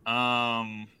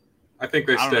 I think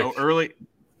they stink. Early.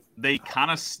 They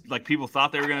kind of like people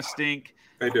thought they were going to stink.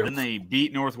 They do. Then they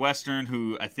beat Northwestern,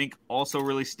 who I think also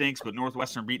really stinks, but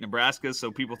Northwestern beat Nebraska, so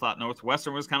people thought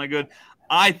Northwestern was kind of good.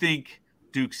 I think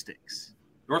Duke stinks.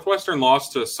 Northwestern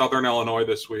lost to Southern Illinois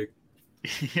this week.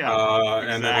 Yeah.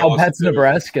 And how bad's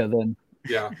Nebraska then?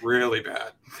 Yeah, really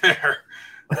bad.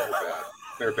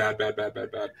 They're bad.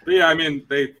 But yeah, I mean,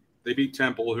 they beat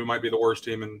Temple, who might be the worst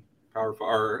team in Power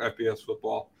or FBS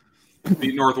football.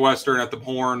 Beat Northwestern at the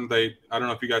Horn. I don't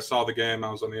know if you guys saw the game.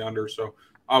 I was on the under, so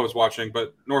I was watching.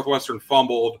 But Northwestern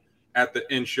fumbled, at the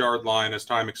inch-yard line as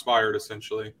time expired,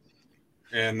 essentially.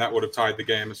 And that would have tied the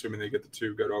game, assuming they get the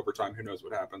 2, go to overtime. Who knows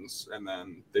what happens? And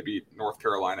then they beat North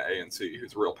Carolina A&C,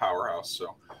 who's a real powerhouse.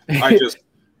 So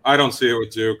I don't see it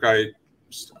with Duke.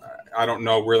 I don't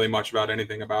know really much about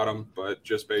anything about them, but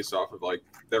just based off of like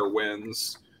their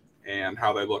wins and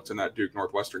how they looked in that Duke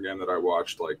Northwestern game that I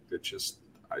watched, like I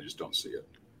just don't see it.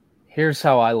 Here's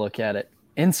how I look at it.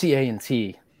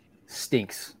 NC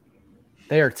stinks.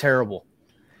 They are terrible.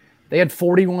 They had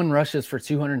 41 rushes for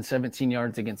 217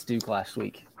 yards against Duke last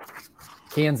week.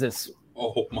 Kansas.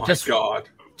 Oh, my God.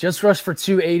 Just rushed for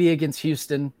 280 against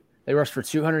Houston. They rushed for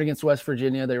 200 against West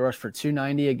Virginia. They rushed for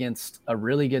 290 against a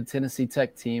really good Tennessee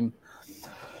Tech team.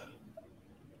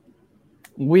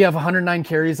 We have 109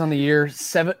 carries on the year.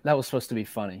 That was supposed to be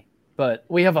funny. But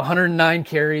we have 109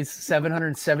 carries,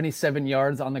 777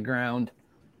 yards on the ground,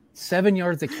 7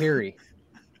 yards a carry.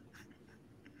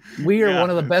 We are one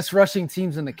of the best rushing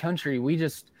teams in the country. We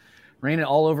just ran it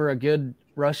all over a good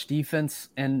rush defense,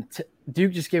 and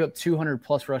Duke just gave up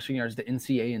 200-plus rushing yards to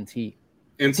NC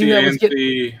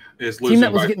NC is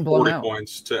losing by 40 out.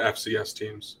 points to FCS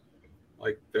teams.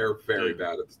 Like, they're very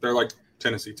bad. They're like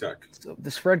Tennessee Tech. So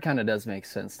the spread kind of does make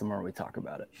sense the more we talk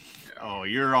about it. Oh,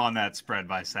 you're on that spread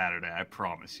by Saturday, I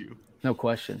promise you. No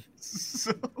question.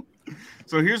 So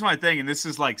here's my thing, and this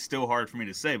is like still hard for me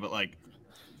to say, but like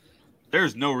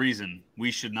there's no reason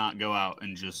we should not go out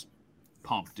and just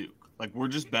pump Duke. Like, we're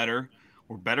just better.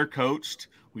 We're better coached.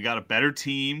 We got a better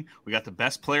team. We got the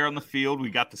best player on the field. We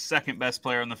got the second best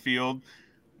player on the field.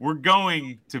 We're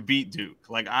going to beat Duke.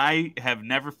 Like, I have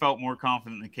never felt more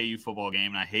confident in the KU football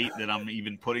game, and I hate that I'm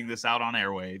even putting this out on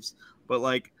airwaves. But,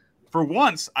 like, for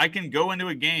once, I can go into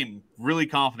a game really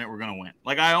confident we're going to win.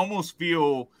 Like, I almost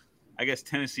feel, I guess,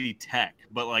 Tennessee Tech.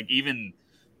 But, like, even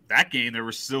that game, there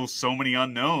were still so many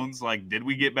unknowns. Like, did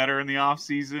we get better in the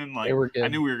offseason? Like, I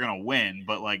knew we were going to win,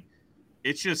 but, like,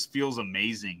 it just feels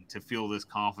amazing to feel this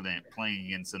confident playing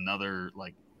against another,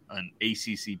 like, an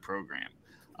ACC program.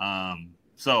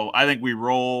 So I think we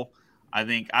roll. I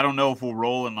don't know if we'll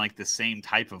roll in, like, the same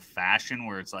type of fashion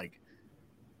where it's, like,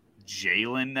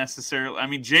 Jalen necessarily. I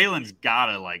mean, Jalen's got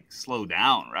to, like, slow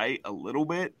down, right? A little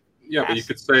bit. Yeah, but you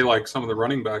could say, like, some of the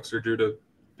running backs are due to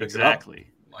pick exactly. It up.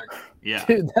 Like, yeah,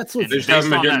 dude, that's what they just haven't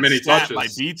been getting many touches by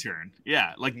B-turn.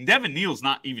 Yeah, like Devin Neal's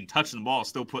not even touching the ball,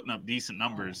 still putting up decent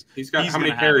numbers. He's got how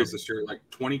many carries this year? Like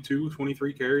 22,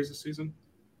 23 carries this season?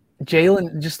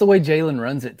 Jalen, just the way Jalen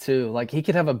runs it too. Like, he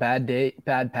could have a bad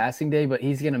passing day, but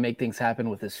he's going to make things happen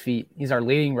with his feet. He's our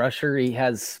leading rusher. He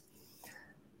has,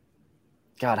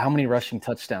 God, how many rushing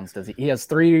touchdowns does he? He has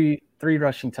three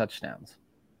rushing touchdowns.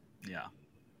 Yeah.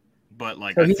 But,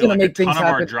 like, so I feel like a ton of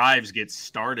happen. our drives get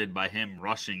started by him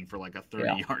rushing for, like, a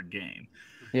 30-yard gain.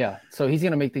 Yeah, so he's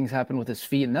going to make things happen with his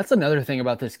feet. And that's another thing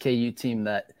about this KU team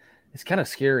that is kind of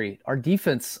scary. Our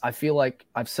defense, I feel like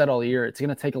I've said all year, it's going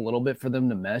to take a little bit for them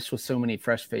to mesh with so many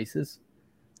fresh faces.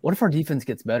 What if our defense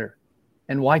gets better?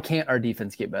 And why can't our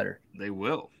defense get better? They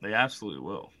will. They absolutely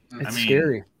will. It's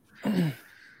scary.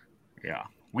 Yeah.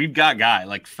 We've got guys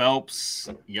like Phelps,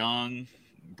 Young,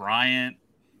 Bryant,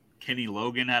 Kenny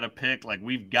Logan had a pick. Like,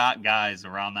 we've got guys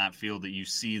around that field that you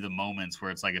see the moments where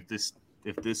it's like, if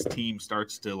this team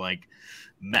starts to, like,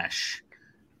 mesh,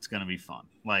 it's gonna be fun.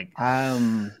 Like, I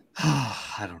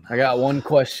don't know. I got one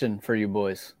question for you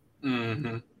boys.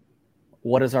 Mm-hmm.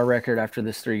 What is our record after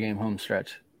this 3-game home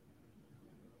stretch?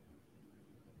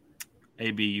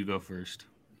 AB, you go first.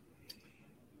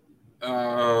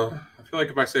 I feel like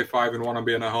if I say 5-1, I'm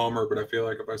being a homer, but I feel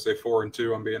like if I say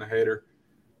 4-2, I'm being a hater.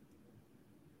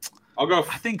 I'll go.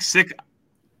 I think 6.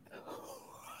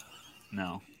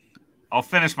 No, I'll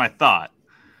finish my thought.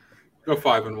 Go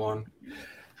 5-1.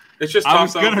 It's just. I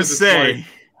was gonna say like,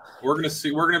 we're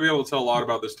gonna be able to tell a lot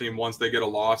about this team once they get a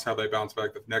loss, how they bounce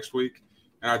back the next week.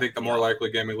 And I think the more likely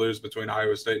game we lose between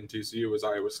Iowa State and TCU is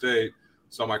Iowa State.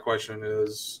 So my question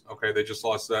is, okay, they just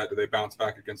lost that. Do they bounce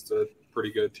back against a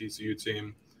pretty good TCU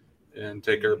team and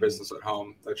take care of business at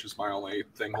home? That's just my only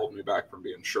thing holding me back from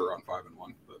being sure on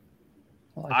 5-1. But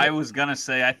I was gonna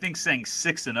say, I think saying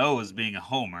 6-0 is being a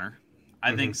homer.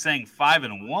 I think saying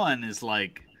 5-1 is,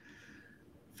 like,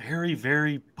 very,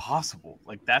 very possible.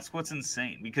 Like, that's what's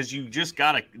insane, because you just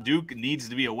gotta. Duke needs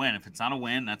to be a win. If it's not a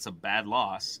win, that's a bad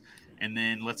loss. And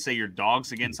then let's say your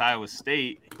dogs against Iowa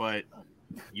State, but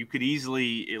you could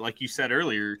easily, like you said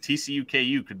earlier, TCU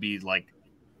KU could be like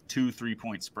 2-3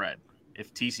 point spread.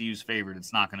 If TCU's favored,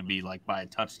 it's not going to be like by a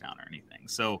touchdown or anything.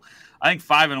 So I think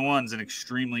 5-1 is an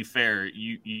extremely fair.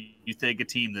 You take a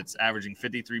team that's averaging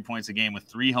 53 points a game with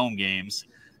 3 home games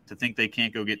to think they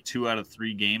can't go get 2 out of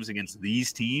 3 games against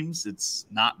these teams. It's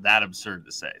not that absurd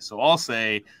to say. So I'll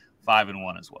say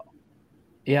 5-1 as well.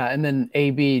 Yeah, and then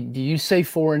AB, do you say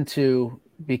 4-2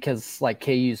 because like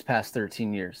KU's past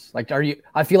 13 years? Like,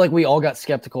 I feel like we all got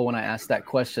skeptical when I asked that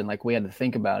question. Like, we had to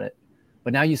think about it.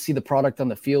 But now you see the product on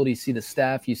the field, you see the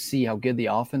staff, you see how good the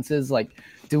offense is. Like,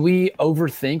 do we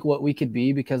overthink what we could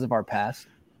be because of our past?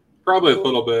 Probably a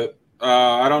little bit.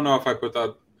 I don't know if I put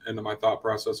that into my thought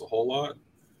process a whole lot.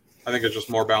 I think it's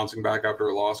just more bouncing back after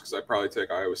a loss because I'd probably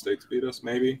take Iowa State to beat us,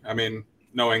 maybe. I mean,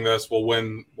 knowing this, we'll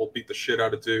win. We'll beat the shit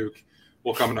out of Duke.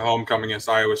 We'll come into homecoming against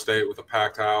Iowa State with a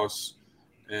packed house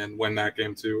and win that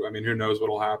game too. I mean, who knows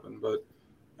what'll happen. But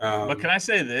can I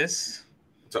say this?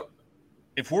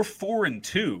 If we're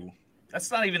 4-2,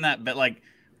 that's not even that. But like,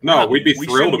 no, we'd be we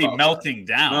thrilled shouldn't about be melting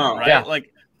down, No. right? Yeah.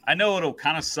 Like, I know it'll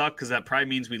kind of suck because that probably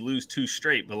means we lose 2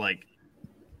 straight. But like,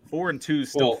 4-2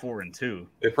 is still 4-2.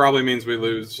 It probably means we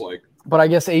lose like. But I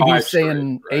guess AB's 5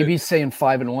 saying straight, right? AB's saying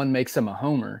 5-1 makes him a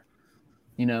homer.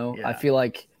 You know, Yeah. I feel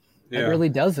like it Yeah. really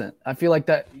doesn't. I feel like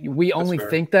that we only fair.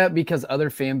 think that because other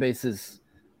fan bases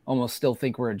almost still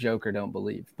think we're a joke or don't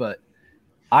believe. But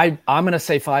I'm gonna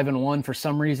say 5-1 for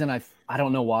some reason. I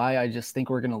don't know why. I just think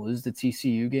we're gonna lose the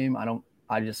TCU game.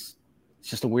 It's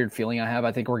just a weird feeling I have.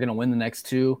 I think we're gonna win the next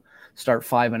 2, start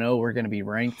 5-0. We're gonna be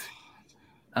ranked.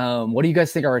 What do you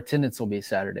guys think our attendance will be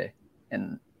Saturday?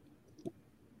 And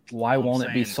why won't it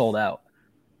be saying- sold out?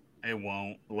 It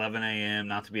won't. 11 a.m.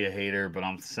 Not to be a hater, but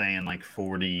I'm saying like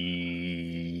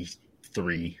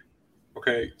 43.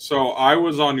 Okay, so I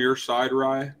was on your side,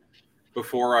 Rye,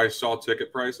 before I saw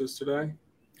ticket prices today.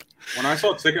 When I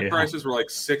saw ticket Yeah. prices were like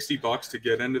 $60 to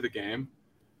get into the game,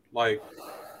 like,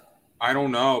 I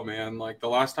don't know, man. Like, the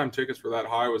last time tickets were that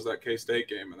high was that K-State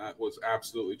game, and that was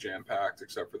absolutely jam-packed,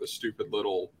 except for the stupid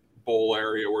little bowl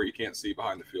area where you can't see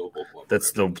behind the field goal club.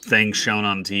 That's the thing shown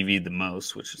on TV the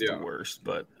most, which is Yeah. the worst.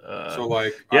 But So,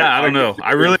 like, I don't know. get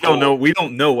I really don't know. bowl. We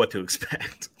don't know what to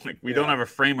expect. Like, we don't Yeah. have a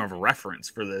frame of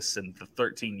reference for this in the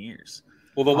 13 years.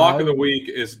 Well, the lock of the week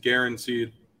is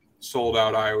guaranteed sold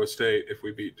out Iowa State if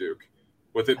we beat Duke.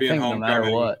 With it I being think no matter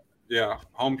homecoming, what. yeah,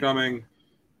 homecoming,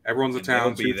 everyone's in And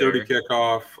town, they'll be 2:30 there.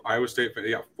 kickoff, Iowa State,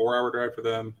 4-hour drive for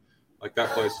them. Like, that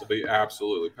place will be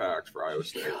absolutely packed for Iowa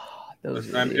State.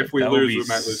 And if we That would lose, be we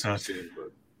might lose such- 16,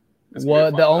 but it's gonna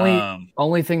What be the fun.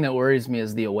 only thing that worries me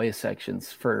is the away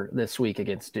sections for this week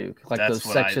against Duke. Like those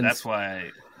sections. That's why.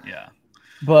 Yeah.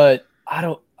 But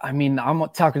I'm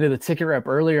talking to the ticket rep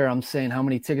earlier. I'm saying how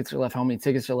many tickets are left,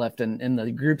 and in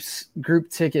the group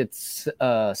tickets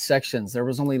sections, there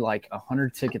was only like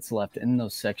 100 tickets left in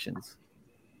those sections.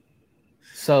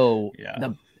 So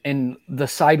Yeah. the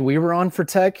side we were on for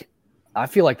Tech, I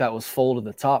feel like that was full to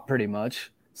the top pretty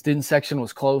much. Student section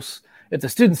was close. If the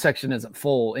student section isn't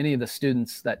full, any of the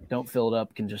students that don't fill it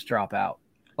up can just drop out.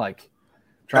 Like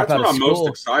drop That's out what of I'm school. most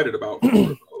excited about. For it,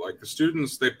 though. Like, the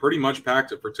students, they pretty much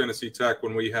packed it for Tennessee Tech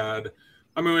when we had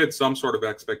some sort of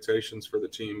expectations for the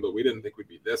team, but we didn't think we'd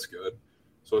be this good.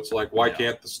 So it's like, why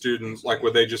can't the students, like,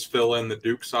 would they just fill in the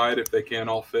Duke side if they can't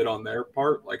all fit on their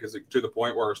part? Like, is it to the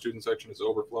point where our student section is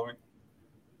overflowing?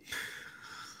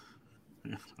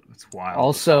 It's wild.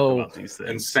 Also- to talk about these things.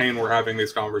 Insane we're having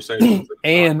these conversations. It's not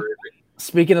And- crazy.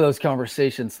 Speaking of those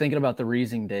conversations, thinking about the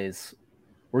Reesing days,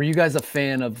 were you guys a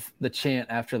fan of the chant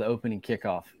after the opening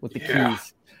kickoff with the Yeah.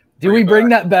 keys? Do Bring we it bring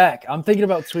back. that back? I'm thinking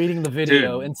about tweeting the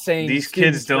video Dude, and saying these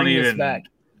 "Students, kids don't bring this even. back."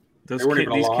 Those They weren't kids,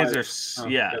 even these alive. kids are. Oh,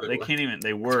 yeah, yeah, they they were. can't even.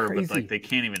 They were, but crazy. like they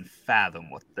can't even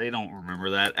fathom what they don't remember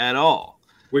that at all.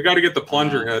 We got to get the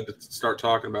plunger head to start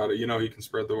talking about it. You know, he can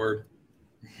spread the word.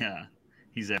 Yeah,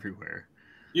 he's everywhere.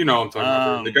 You know what I'm talking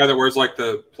about. The Um, guy that wears like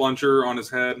the plunger on his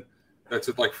head. That's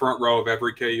at like front row of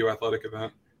every KU athletic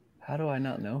event. How do I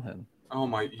not know him? Oh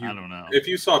my! I don't know. If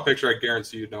you saw a picture, I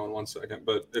guarantee you'd know in 1 second.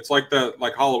 But it's like the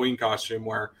Halloween costume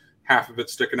where half of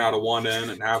it's sticking out of one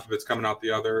end and half of it's coming out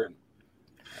the other. And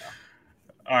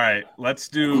All right, let's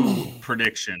do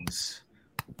predictions.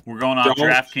 We're going on Don't-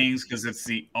 DraftKings because it's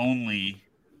the only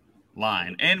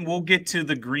line, and we'll get to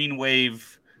the green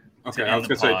wave. okay, To I was end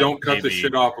gonna the say, pod, don't cut this maybe.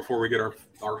 shit off before we get our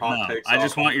hot No, takes. I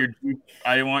just off. want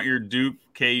your Duke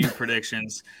KU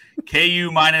predictions.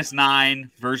 KU -9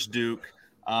 versus Duke.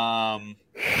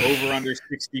 Over under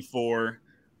 64.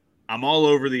 I'm all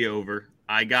over the over.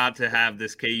 I got to have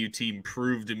this KU team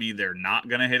prove to me they're not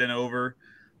going to hit an over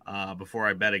before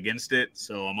I bet against it.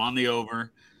 So I'm on the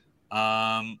over.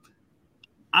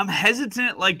 I'm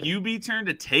hesitant, like you, B-Turn,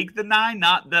 to take the 9.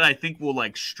 Not that I think we'll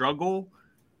like struggle,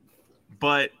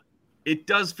 but it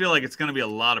does feel like it's going to be a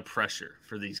lot of pressure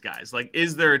for these guys. Like,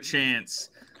 is there a chance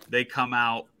they come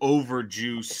out over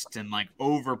juiced and like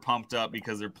over pumped up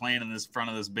because they're playing in this front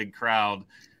of this big crowd?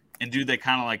 And do they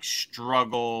kind of like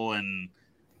struggle? And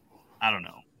I don't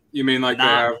know. You mean like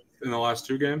Not- in the last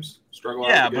 2 games. Struggle.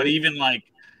 Yeah, but even like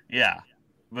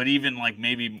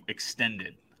maybe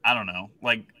extended. I don't know.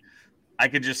 Like I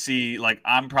could just see like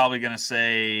I'm probably gonna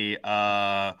say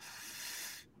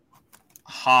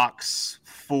Hawks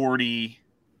 40,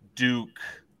 Duke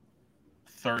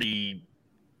 32.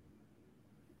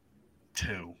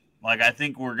 Like I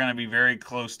think we're gonna be very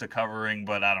close to covering,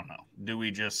 but I don't know. Do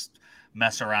we just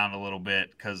mess around a little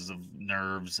bit because of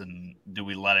nerves, and do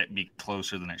we let it be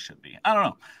closer than it should be? I don't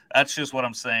know. That's just what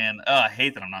I'm saying. I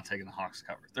hate that I'm not taking the Hawks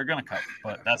cover. They're going to cover,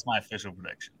 but that's my official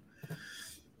prediction.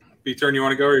 B-Turn, you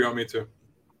want to go or you want me to?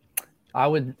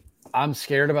 I'm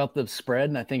scared about the spread,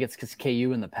 and I think it's because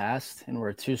KU in the past, and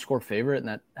we're a 2-score favorite, and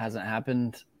that hasn't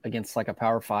happened against like a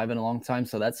Power 5 in a long time,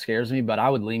 so that scares me, but I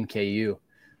would lean KU.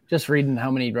 Just reading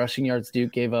how many rushing yards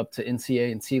Duke gave up to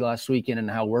NCA&C last weekend and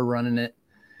how we're running it,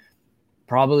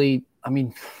 probably, I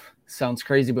mean, sounds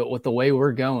crazy, but with the way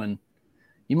we're going,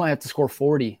 you might have to score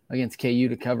 40 against KU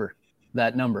to cover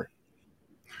that number.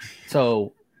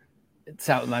 So it's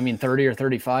out, 30 or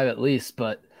 35 at least,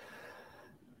 but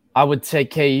I would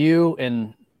take KU,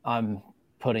 and I'm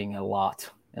putting a lot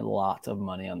of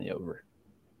money on the over.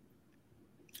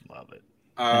 Love it.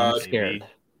 I'm scared.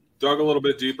 Dug a little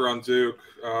bit deeper on Duke.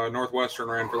 Northwestern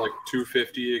ran for like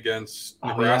 250 against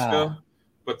Nebraska,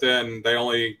 but then they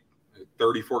only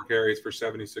 34 carries for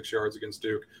 76 yards against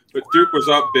Duke. But Duke was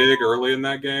up big early in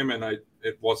that game, and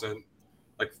it wasn't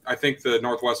like I think the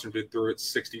Northwestern dude threw it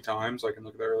 60 times. I can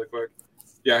look at that really quick.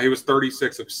 Yeah, he was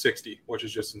 36 of 60, which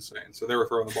is just insane. So they were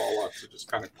throwing the ball a lot to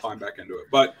just kind of climb back into it.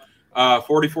 But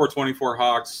 44-24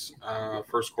 Hawks,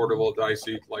 first quarter a little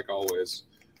dicey like always,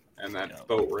 and then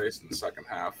boat race in the second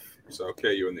half. So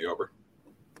KU in the over.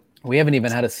 We haven't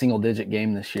even had a single-digit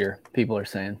game this year, people are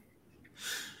saying.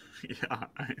 Yeah.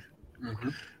 Mm-hmm.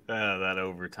 That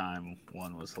overtime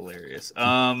one was hilarious.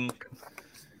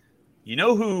 You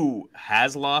know who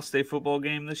has lost a football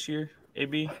game this year,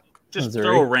 AB? Just Missouri.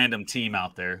 Throw a random team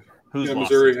out there.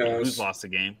 Missouri has. Who's lost a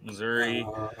game? Missouri.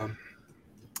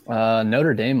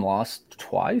 Notre Dame lost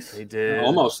twice. They did.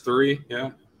 Almost 3,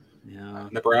 yeah. Yeah.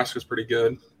 Nebraska's pretty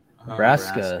good.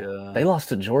 Nebraska. They lost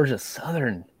to Georgia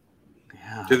Southern.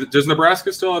 Yeah. Does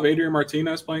Nebraska still have Adrian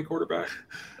Martinez playing quarterback?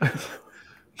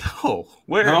 No.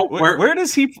 Where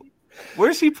does he?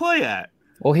 Where's he play at?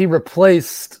 Well, he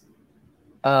replaced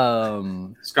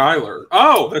Skyler.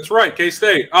 Oh, that's right.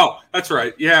 K-State. Oh, that's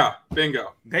right. Yeah.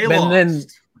 Bingo. They lost. Then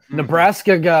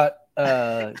Nebraska got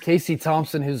Casey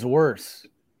Thompson, who's worse,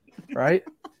 right?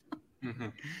 Mm-hmm.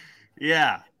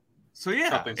 Yeah. So yeah,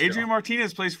 Something's Adrian going.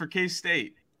 Martinez plays for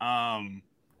K-State.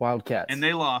 Wildcats. And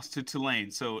they lost to Tulane.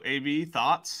 So AB,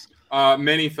 thoughts?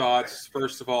 Many thoughts.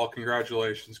 First of all,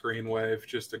 congratulations, Green Wave.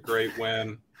 Just a great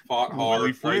win. Fought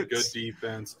hard, played good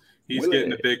defense. He's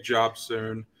getting a big job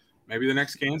soon. Maybe the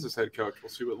next Kansas head coach. We'll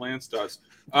see what Lance does.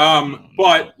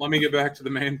 But let me get back to the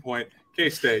main point.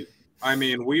 K-State. I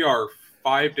mean, we are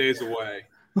 5 days away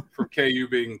from KU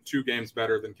being 2 games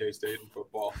better than K-State in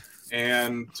football.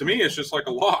 And to me, it's just like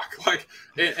a lock.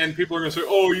 And people are going to say,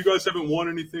 oh, you guys haven't won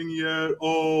anything yet.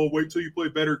 Oh, wait till you play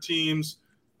better teams.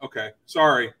 Okay,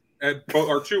 sorry.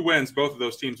 Our 2 wins, both of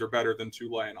those teams are better than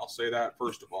Tulane. I'll say that,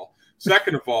 first of all.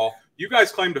 Second of all, you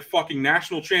guys claimed a fucking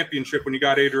national championship when you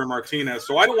got Adrian Martinez,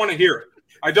 so I don't want to hear it.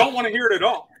 I don't want to hear it at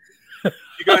all.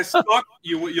 You guys suck.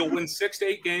 You'll win 6 to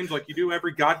 8 games like you do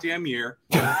every goddamn year,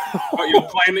 but you'll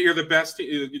claim that you're the best.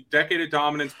 Decade of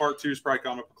dominance, part 2 is probably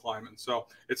coming up with climbing. So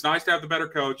it's nice to have the better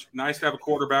coach. Nice to have a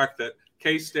quarterback that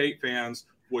K-State fans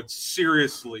would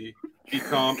seriously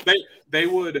become. They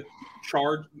would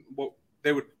charge. What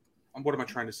am I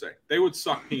trying to say? They would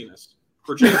suck penis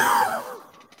for champions.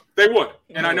 They would.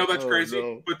 And I know that's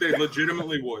crazy, but they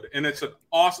legitimately would. And it's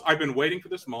awesome. I've been waiting for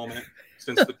this moment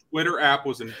since the Twitter app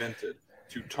was invented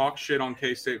to talk shit on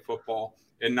K-State football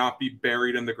and not be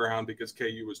buried in the ground because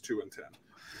KU was 2-10.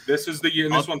 This is the year.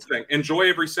 And this one's thing. Enjoy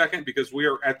every second because we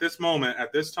are at this moment,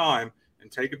 at this time,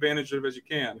 and take advantage of it as you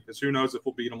can because who knows if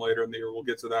we'll beat them later in the year. We'll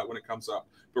get to that when it comes up.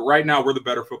 But right now, we're the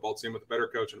better football team with a better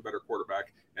coach and a better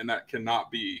quarterback, and that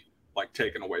cannot be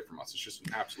taken away from us. It's just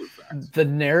an absolute fact. The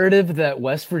narrative that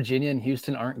West Virginia and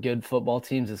Houston aren't good football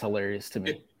teams is hilarious to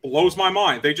me. It blows my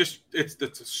mind. It's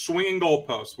a swinging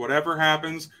goalpost. Whatever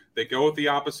happens, they go with the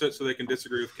opposite so they can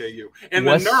disagree with KU. And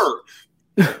the nerve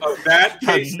of that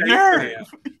K-State fan,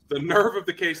 the nerve of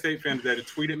the K-State fan today to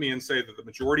tweet at me and say that the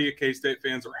majority of K-State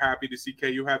fans are happy to see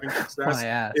KU having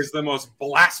success is the most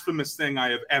blasphemous thing I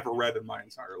have ever read in my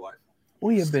entire life.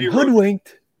 We have been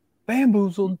hoodwinked,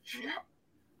 bamboozled. Yeah.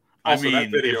 Also, I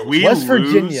mean,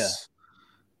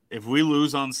 if we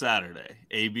lose on Saturday,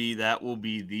 AB, that will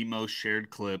be the most shared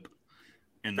clip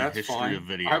in the history of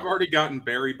video. I've already gotten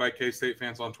buried by K-State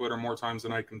fans on Twitter more times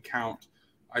than I can count.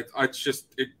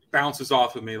 It bounces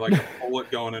off of me like a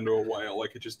bullet going into a whale.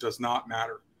 Like, it just does not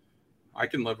matter. I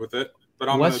can live with it, but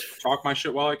I'm going to talk my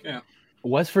shit while I can.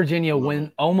 West Virginia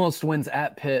almost wins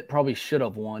at Pitt. Probably should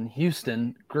have won.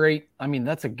 Houston, great. I mean,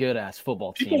 that's a good-ass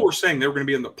football team. People were saying they were going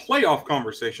to be in the playoff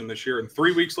conversation this year, and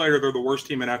 3 weeks later, they're the worst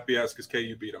team in FBS because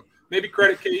KU beat them. Maybe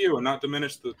credit KU and not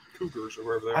diminish the Cougars or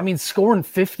wherever they are. I mean, scoring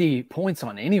 50 points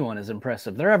on anyone is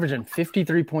impressive. They're averaging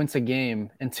 53 points a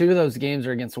game, and 2 of those games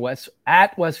are against West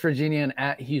Virginia and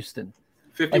at Houston.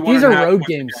 Like, these are road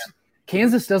games.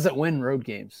 Kansas doesn't win road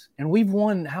games, and we've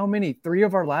won how many? 3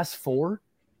 of our last 4?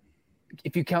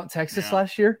 If you count Texas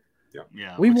last year,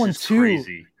 we won 2.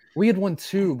 Crazy. We had won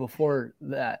 2 before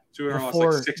that.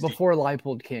 Before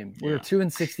Leipold came, we were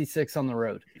 2-66 on the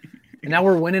road, and now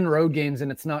we're winning road games,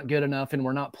 and it's not good enough. And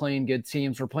we're not playing good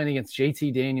teams. We're playing against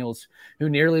JT Daniels, who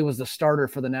nearly was the starter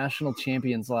for the national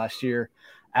champions last year.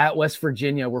 At West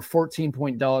Virginia, we're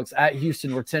 14-point dogs. At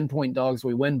Houston, we're 10-point dogs.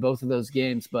 We win both of those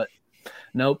games, but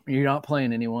nope, you're not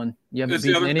playing anyone. You haven't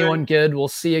beaten anyone good. We'll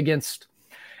see against.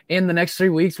 In the next 3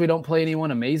 weeks, we don't play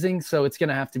anyone amazing, so it's going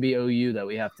to have to be OU that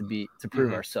we have to beat to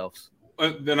prove ourselves.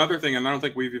 Another thing, and I don't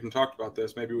think we've even talked about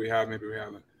this. Maybe we have, maybe we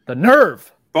haven't. The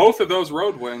nerve. Both of those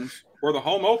road wins were the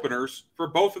home openers for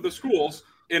both of the schools.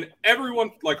 And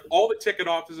everyone, like all the ticket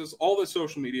offices, all the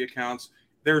social media accounts,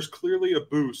 there's clearly a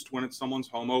boost when it's someone's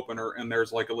home opener and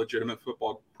there's like a legitimate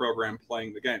football program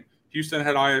playing the game. Houston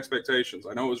had high expectations.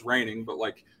 I know it was raining, but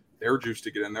like – they're juiced to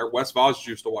get in there. West Vaugh's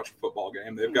juiced to watch a football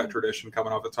game. They've got tradition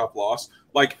coming off a tough loss.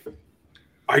 Like,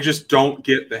 I just don't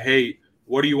get the hate.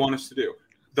 What do you want us to do?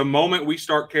 The moment we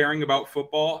start caring about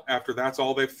football, after that's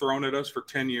all they've thrown at us for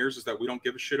 10 years is that we don't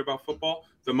give a shit about football.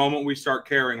 The moment we start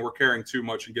caring, we're caring too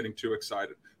much and getting too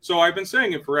excited. So I've been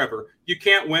saying it forever. You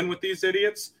can't win with these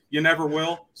idiots. You never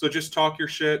will. So just talk your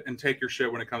shit and take your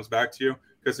shit when it comes back to you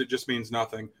because it just means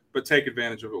nothing. But take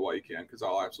advantage of it while you can because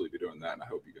I'll absolutely be doing that, and I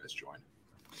hope you guys join.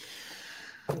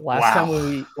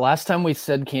 Last time we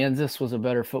said Kansas was a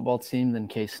better football team than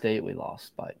K-State, we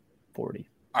lost by 40.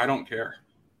 I don't care.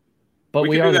 But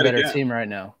we are the better team right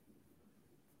now.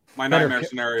 My nightmare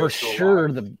scenario for is still sure.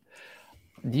 alive.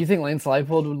 Do you think Lance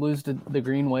Leipold would lose to the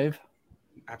Green Wave?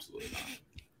 Absolutely not.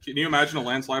 Can you imagine a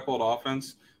Lance Leipold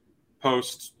offense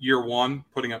post year 1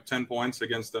 putting up 10 points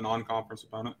against a non-conference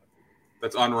opponent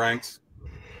that's unranked,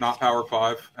 not Power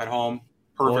 5 at home,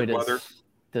 perfect weather?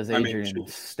 Does Adrian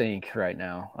stink right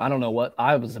now? I don't know what.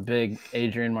 I was a big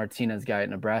Adrian Martinez guy at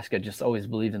Nebraska. Just always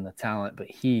believed in the talent, but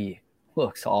he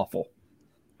looks awful.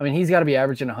 I mean, he's got to be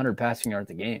averaging 100 passing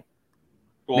yards a game.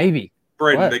 Well, maybe.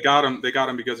 Braden, they got him. They got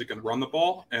him because he can run the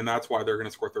ball, and that's why they're going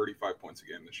to score 35 points a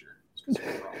game this year.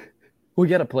 We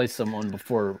got to play someone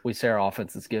before we say our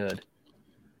offense is good.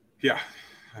 Yeah.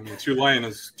 I mean, Tulane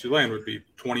would be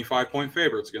 25-point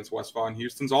favorites against West Vaughn and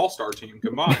Houston's all-star team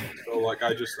combined. So, like,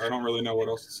 I don't really know what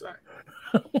else to say.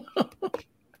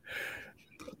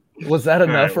 Was that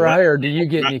enough, Rye, or do you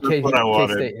get any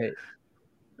K-State hate?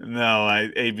 No,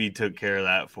 AB took care of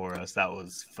that for us. That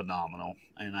was phenomenal,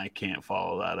 and I can't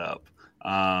follow that up.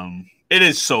 It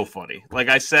is so funny. Like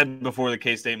I said before the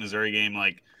K-State Missouri game,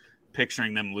 like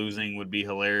picturing them losing would be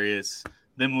hilarious.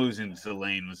 Them losing to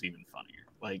Tulane was even funnier.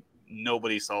 Like,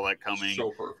 nobody saw that coming.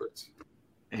 So perfect.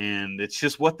 And it's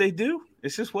just what they do.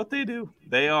 It's just what they do.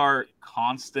 They are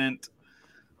constant.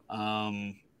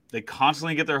 They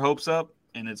constantly get their hopes up,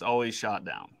 and it's always shot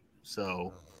down.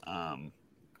 So.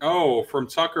 From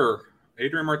Tucker,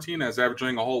 Adrian Martinez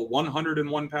averaging a whole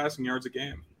 101 passing yards a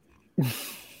game.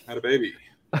 Had a baby.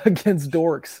 Against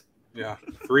dorks. Yeah,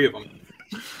 3 of them.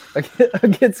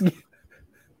 Against.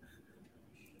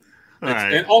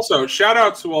 Right. And also, shout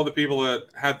out to all the people that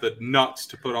had the nuts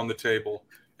to put on the table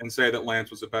and say that Lance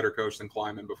was a better coach than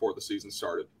Kleiman before the season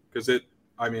started. Because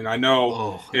I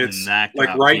know it's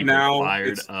like right now,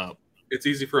 it's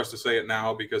easy for us to say it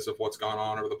now because of what's gone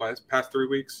on over the past 3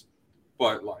 weeks.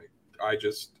 But like, I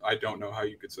don't know how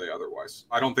you could say otherwise.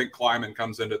 I don't think Kleiman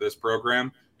comes into this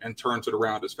program and turns it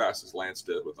around as fast as Lance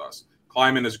did with us.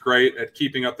 Kleiman is great at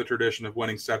keeping up the tradition of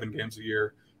winning 7 games a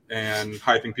year and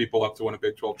hyping people up to win a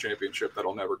Big 12 championship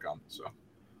that'll never come. So,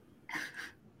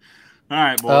 all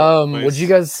right, boy. Would you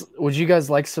guys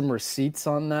like some receipts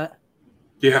on that?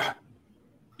 Yeah,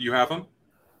 you have them.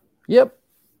 Yep.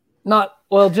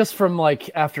 Just from like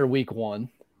after week 1.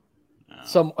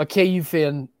 A KU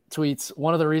fan tweets,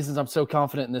 one of the reasons I'm so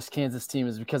confident in this Kansas team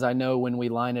is because I know when we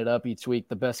line it up each week,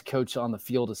 the best coach on the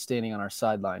field is standing on our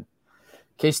sideline.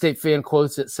 K-State fan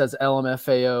quotes it, says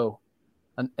LMFAO.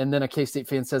 And then a K-State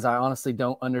fan says, I honestly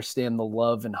don't understand the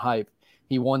love and hype.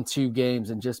 He won 2 games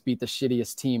and just beat the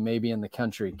shittiest team maybe in the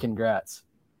country. Congrats.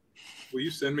 Will you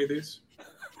send me these?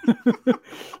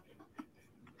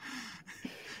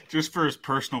 Just for his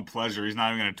personal pleasure. He's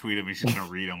not even going to tweet them. He's just going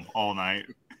to read them all night.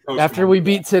 After we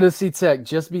beat Tennessee Tech,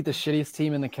 just beat the shittiest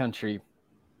team in the country.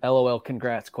 LOL,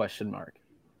 congrats, question mark.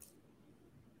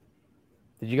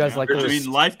 Did you guys like those? I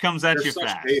mean, life comes at you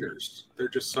fast. Haters. They're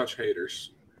just such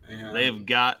haters. And they've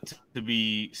got to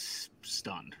be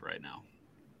stunned right now.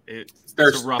 We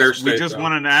just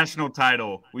won a national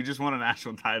title. We just won a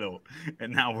national title,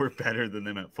 and now we're better than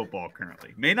them at football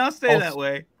currently. May not stay that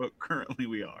way, but currently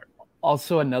we are.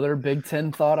 Also, another Big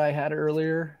Ten thought I had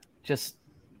earlier, just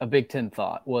a Big Ten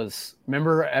thought was,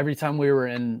 remember every time we were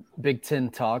in Big Ten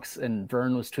talks and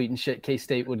Vern was tweeting shit,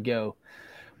 K-State would go,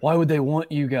 why would they want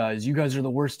you guys? You guys are the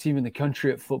worst team in the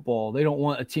country at football. They don't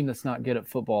want a team that's not good at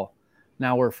football.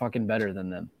 Now we're fucking better than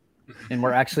them. And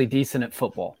we're actually decent at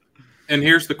football. And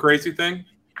here's the crazy thing.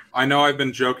 I know I've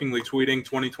been jokingly tweeting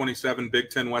 2027 Big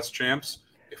Ten West champs.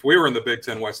 If we were in the Big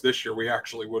Ten West this year, we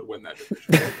actually would win that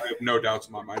division. I have no doubts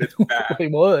in my mind. It's bad. We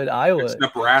would. I would. It's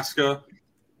Nebraska.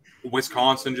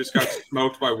 Wisconsin just got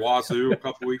smoked by Wazoo a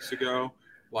couple weeks ago.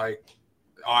 Like,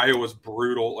 Iowa's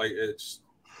brutal. Like, it's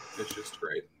just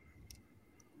great.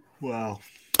 Wow.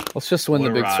 Let's just win the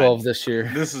Big 12 this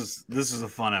year. This is a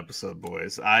fun episode,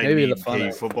 boys. I need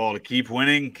KU football to keep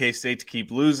winning, K-State to keep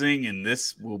losing, and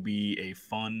this will be a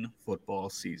fun football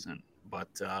season. But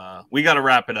we got to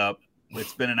wrap it up.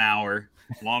 It's been an hour.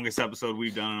 Longest episode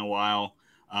we've done in a while.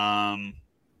 The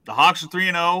Hawks are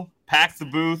 3-0. Pack the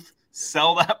booth.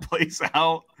 Sell that place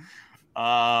out.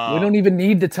 We don't even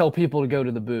need to tell people to go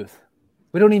to the booth.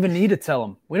 We don't even need to tell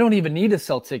them. We don't even need to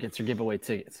sell tickets or give away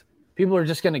tickets. People are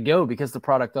just going to go because the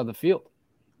product on the field.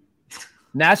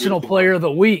 National Player of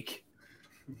the Week.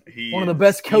 One of the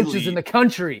best coaches in the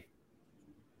country.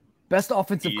 Best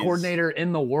offensive coordinator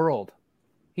in the world.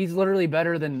 He's literally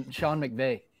better than Sean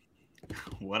McVay.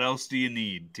 What else do you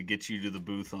need to get you to the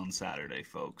booth on Saturday,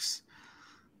 folks?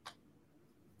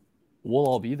 We'll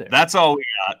all be there. That's all we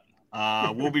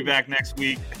got. We'll be back next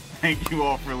week. Thank you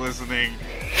all for listening.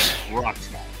 Rock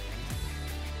Tide.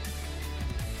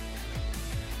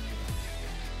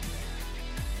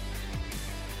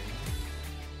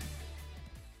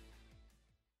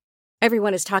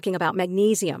 Everyone is talking about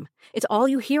magnesium. It's all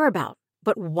you hear about.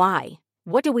 But why?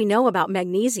 What do we know about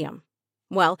magnesium?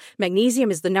 Well, magnesium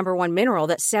is the #1 mineral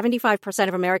that 75%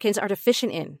 of Americans are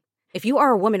deficient in. If you are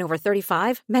a woman over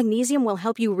 35, magnesium will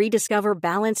help you rediscover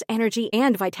balance, energy,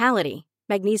 and vitality.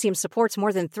 Magnesium supports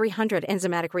more than 300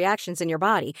 enzymatic reactions in your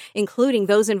body, including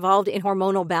those involved in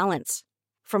hormonal balance.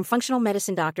 From functional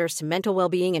medicine doctors to mental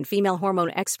well-being and female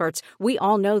hormone experts, we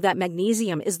all know that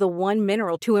magnesium is the one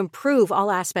mineral to improve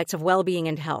all aspects of well-being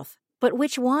and health. But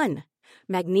which one?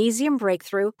 Magnesium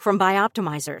Breakthrough from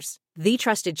Bioptimizers, the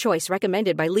trusted choice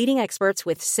recommended by leading experts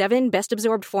with 7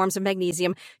 best-absorbed forms of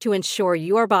magnesium to ensure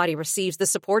your body receives the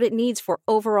support it needs for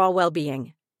overall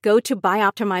well-being. Go to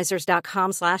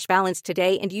bioptimizers.com/balance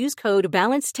today and use code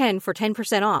BALANCE10 for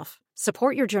 10% off.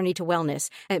 Support your journey to wellness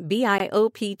at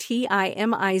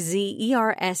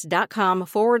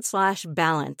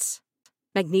bioptimizers.com/balance.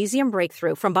 Magnesium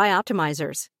Breakthrough from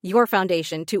Bioptimizers, your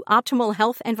foundation to optimal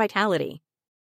health and vitality.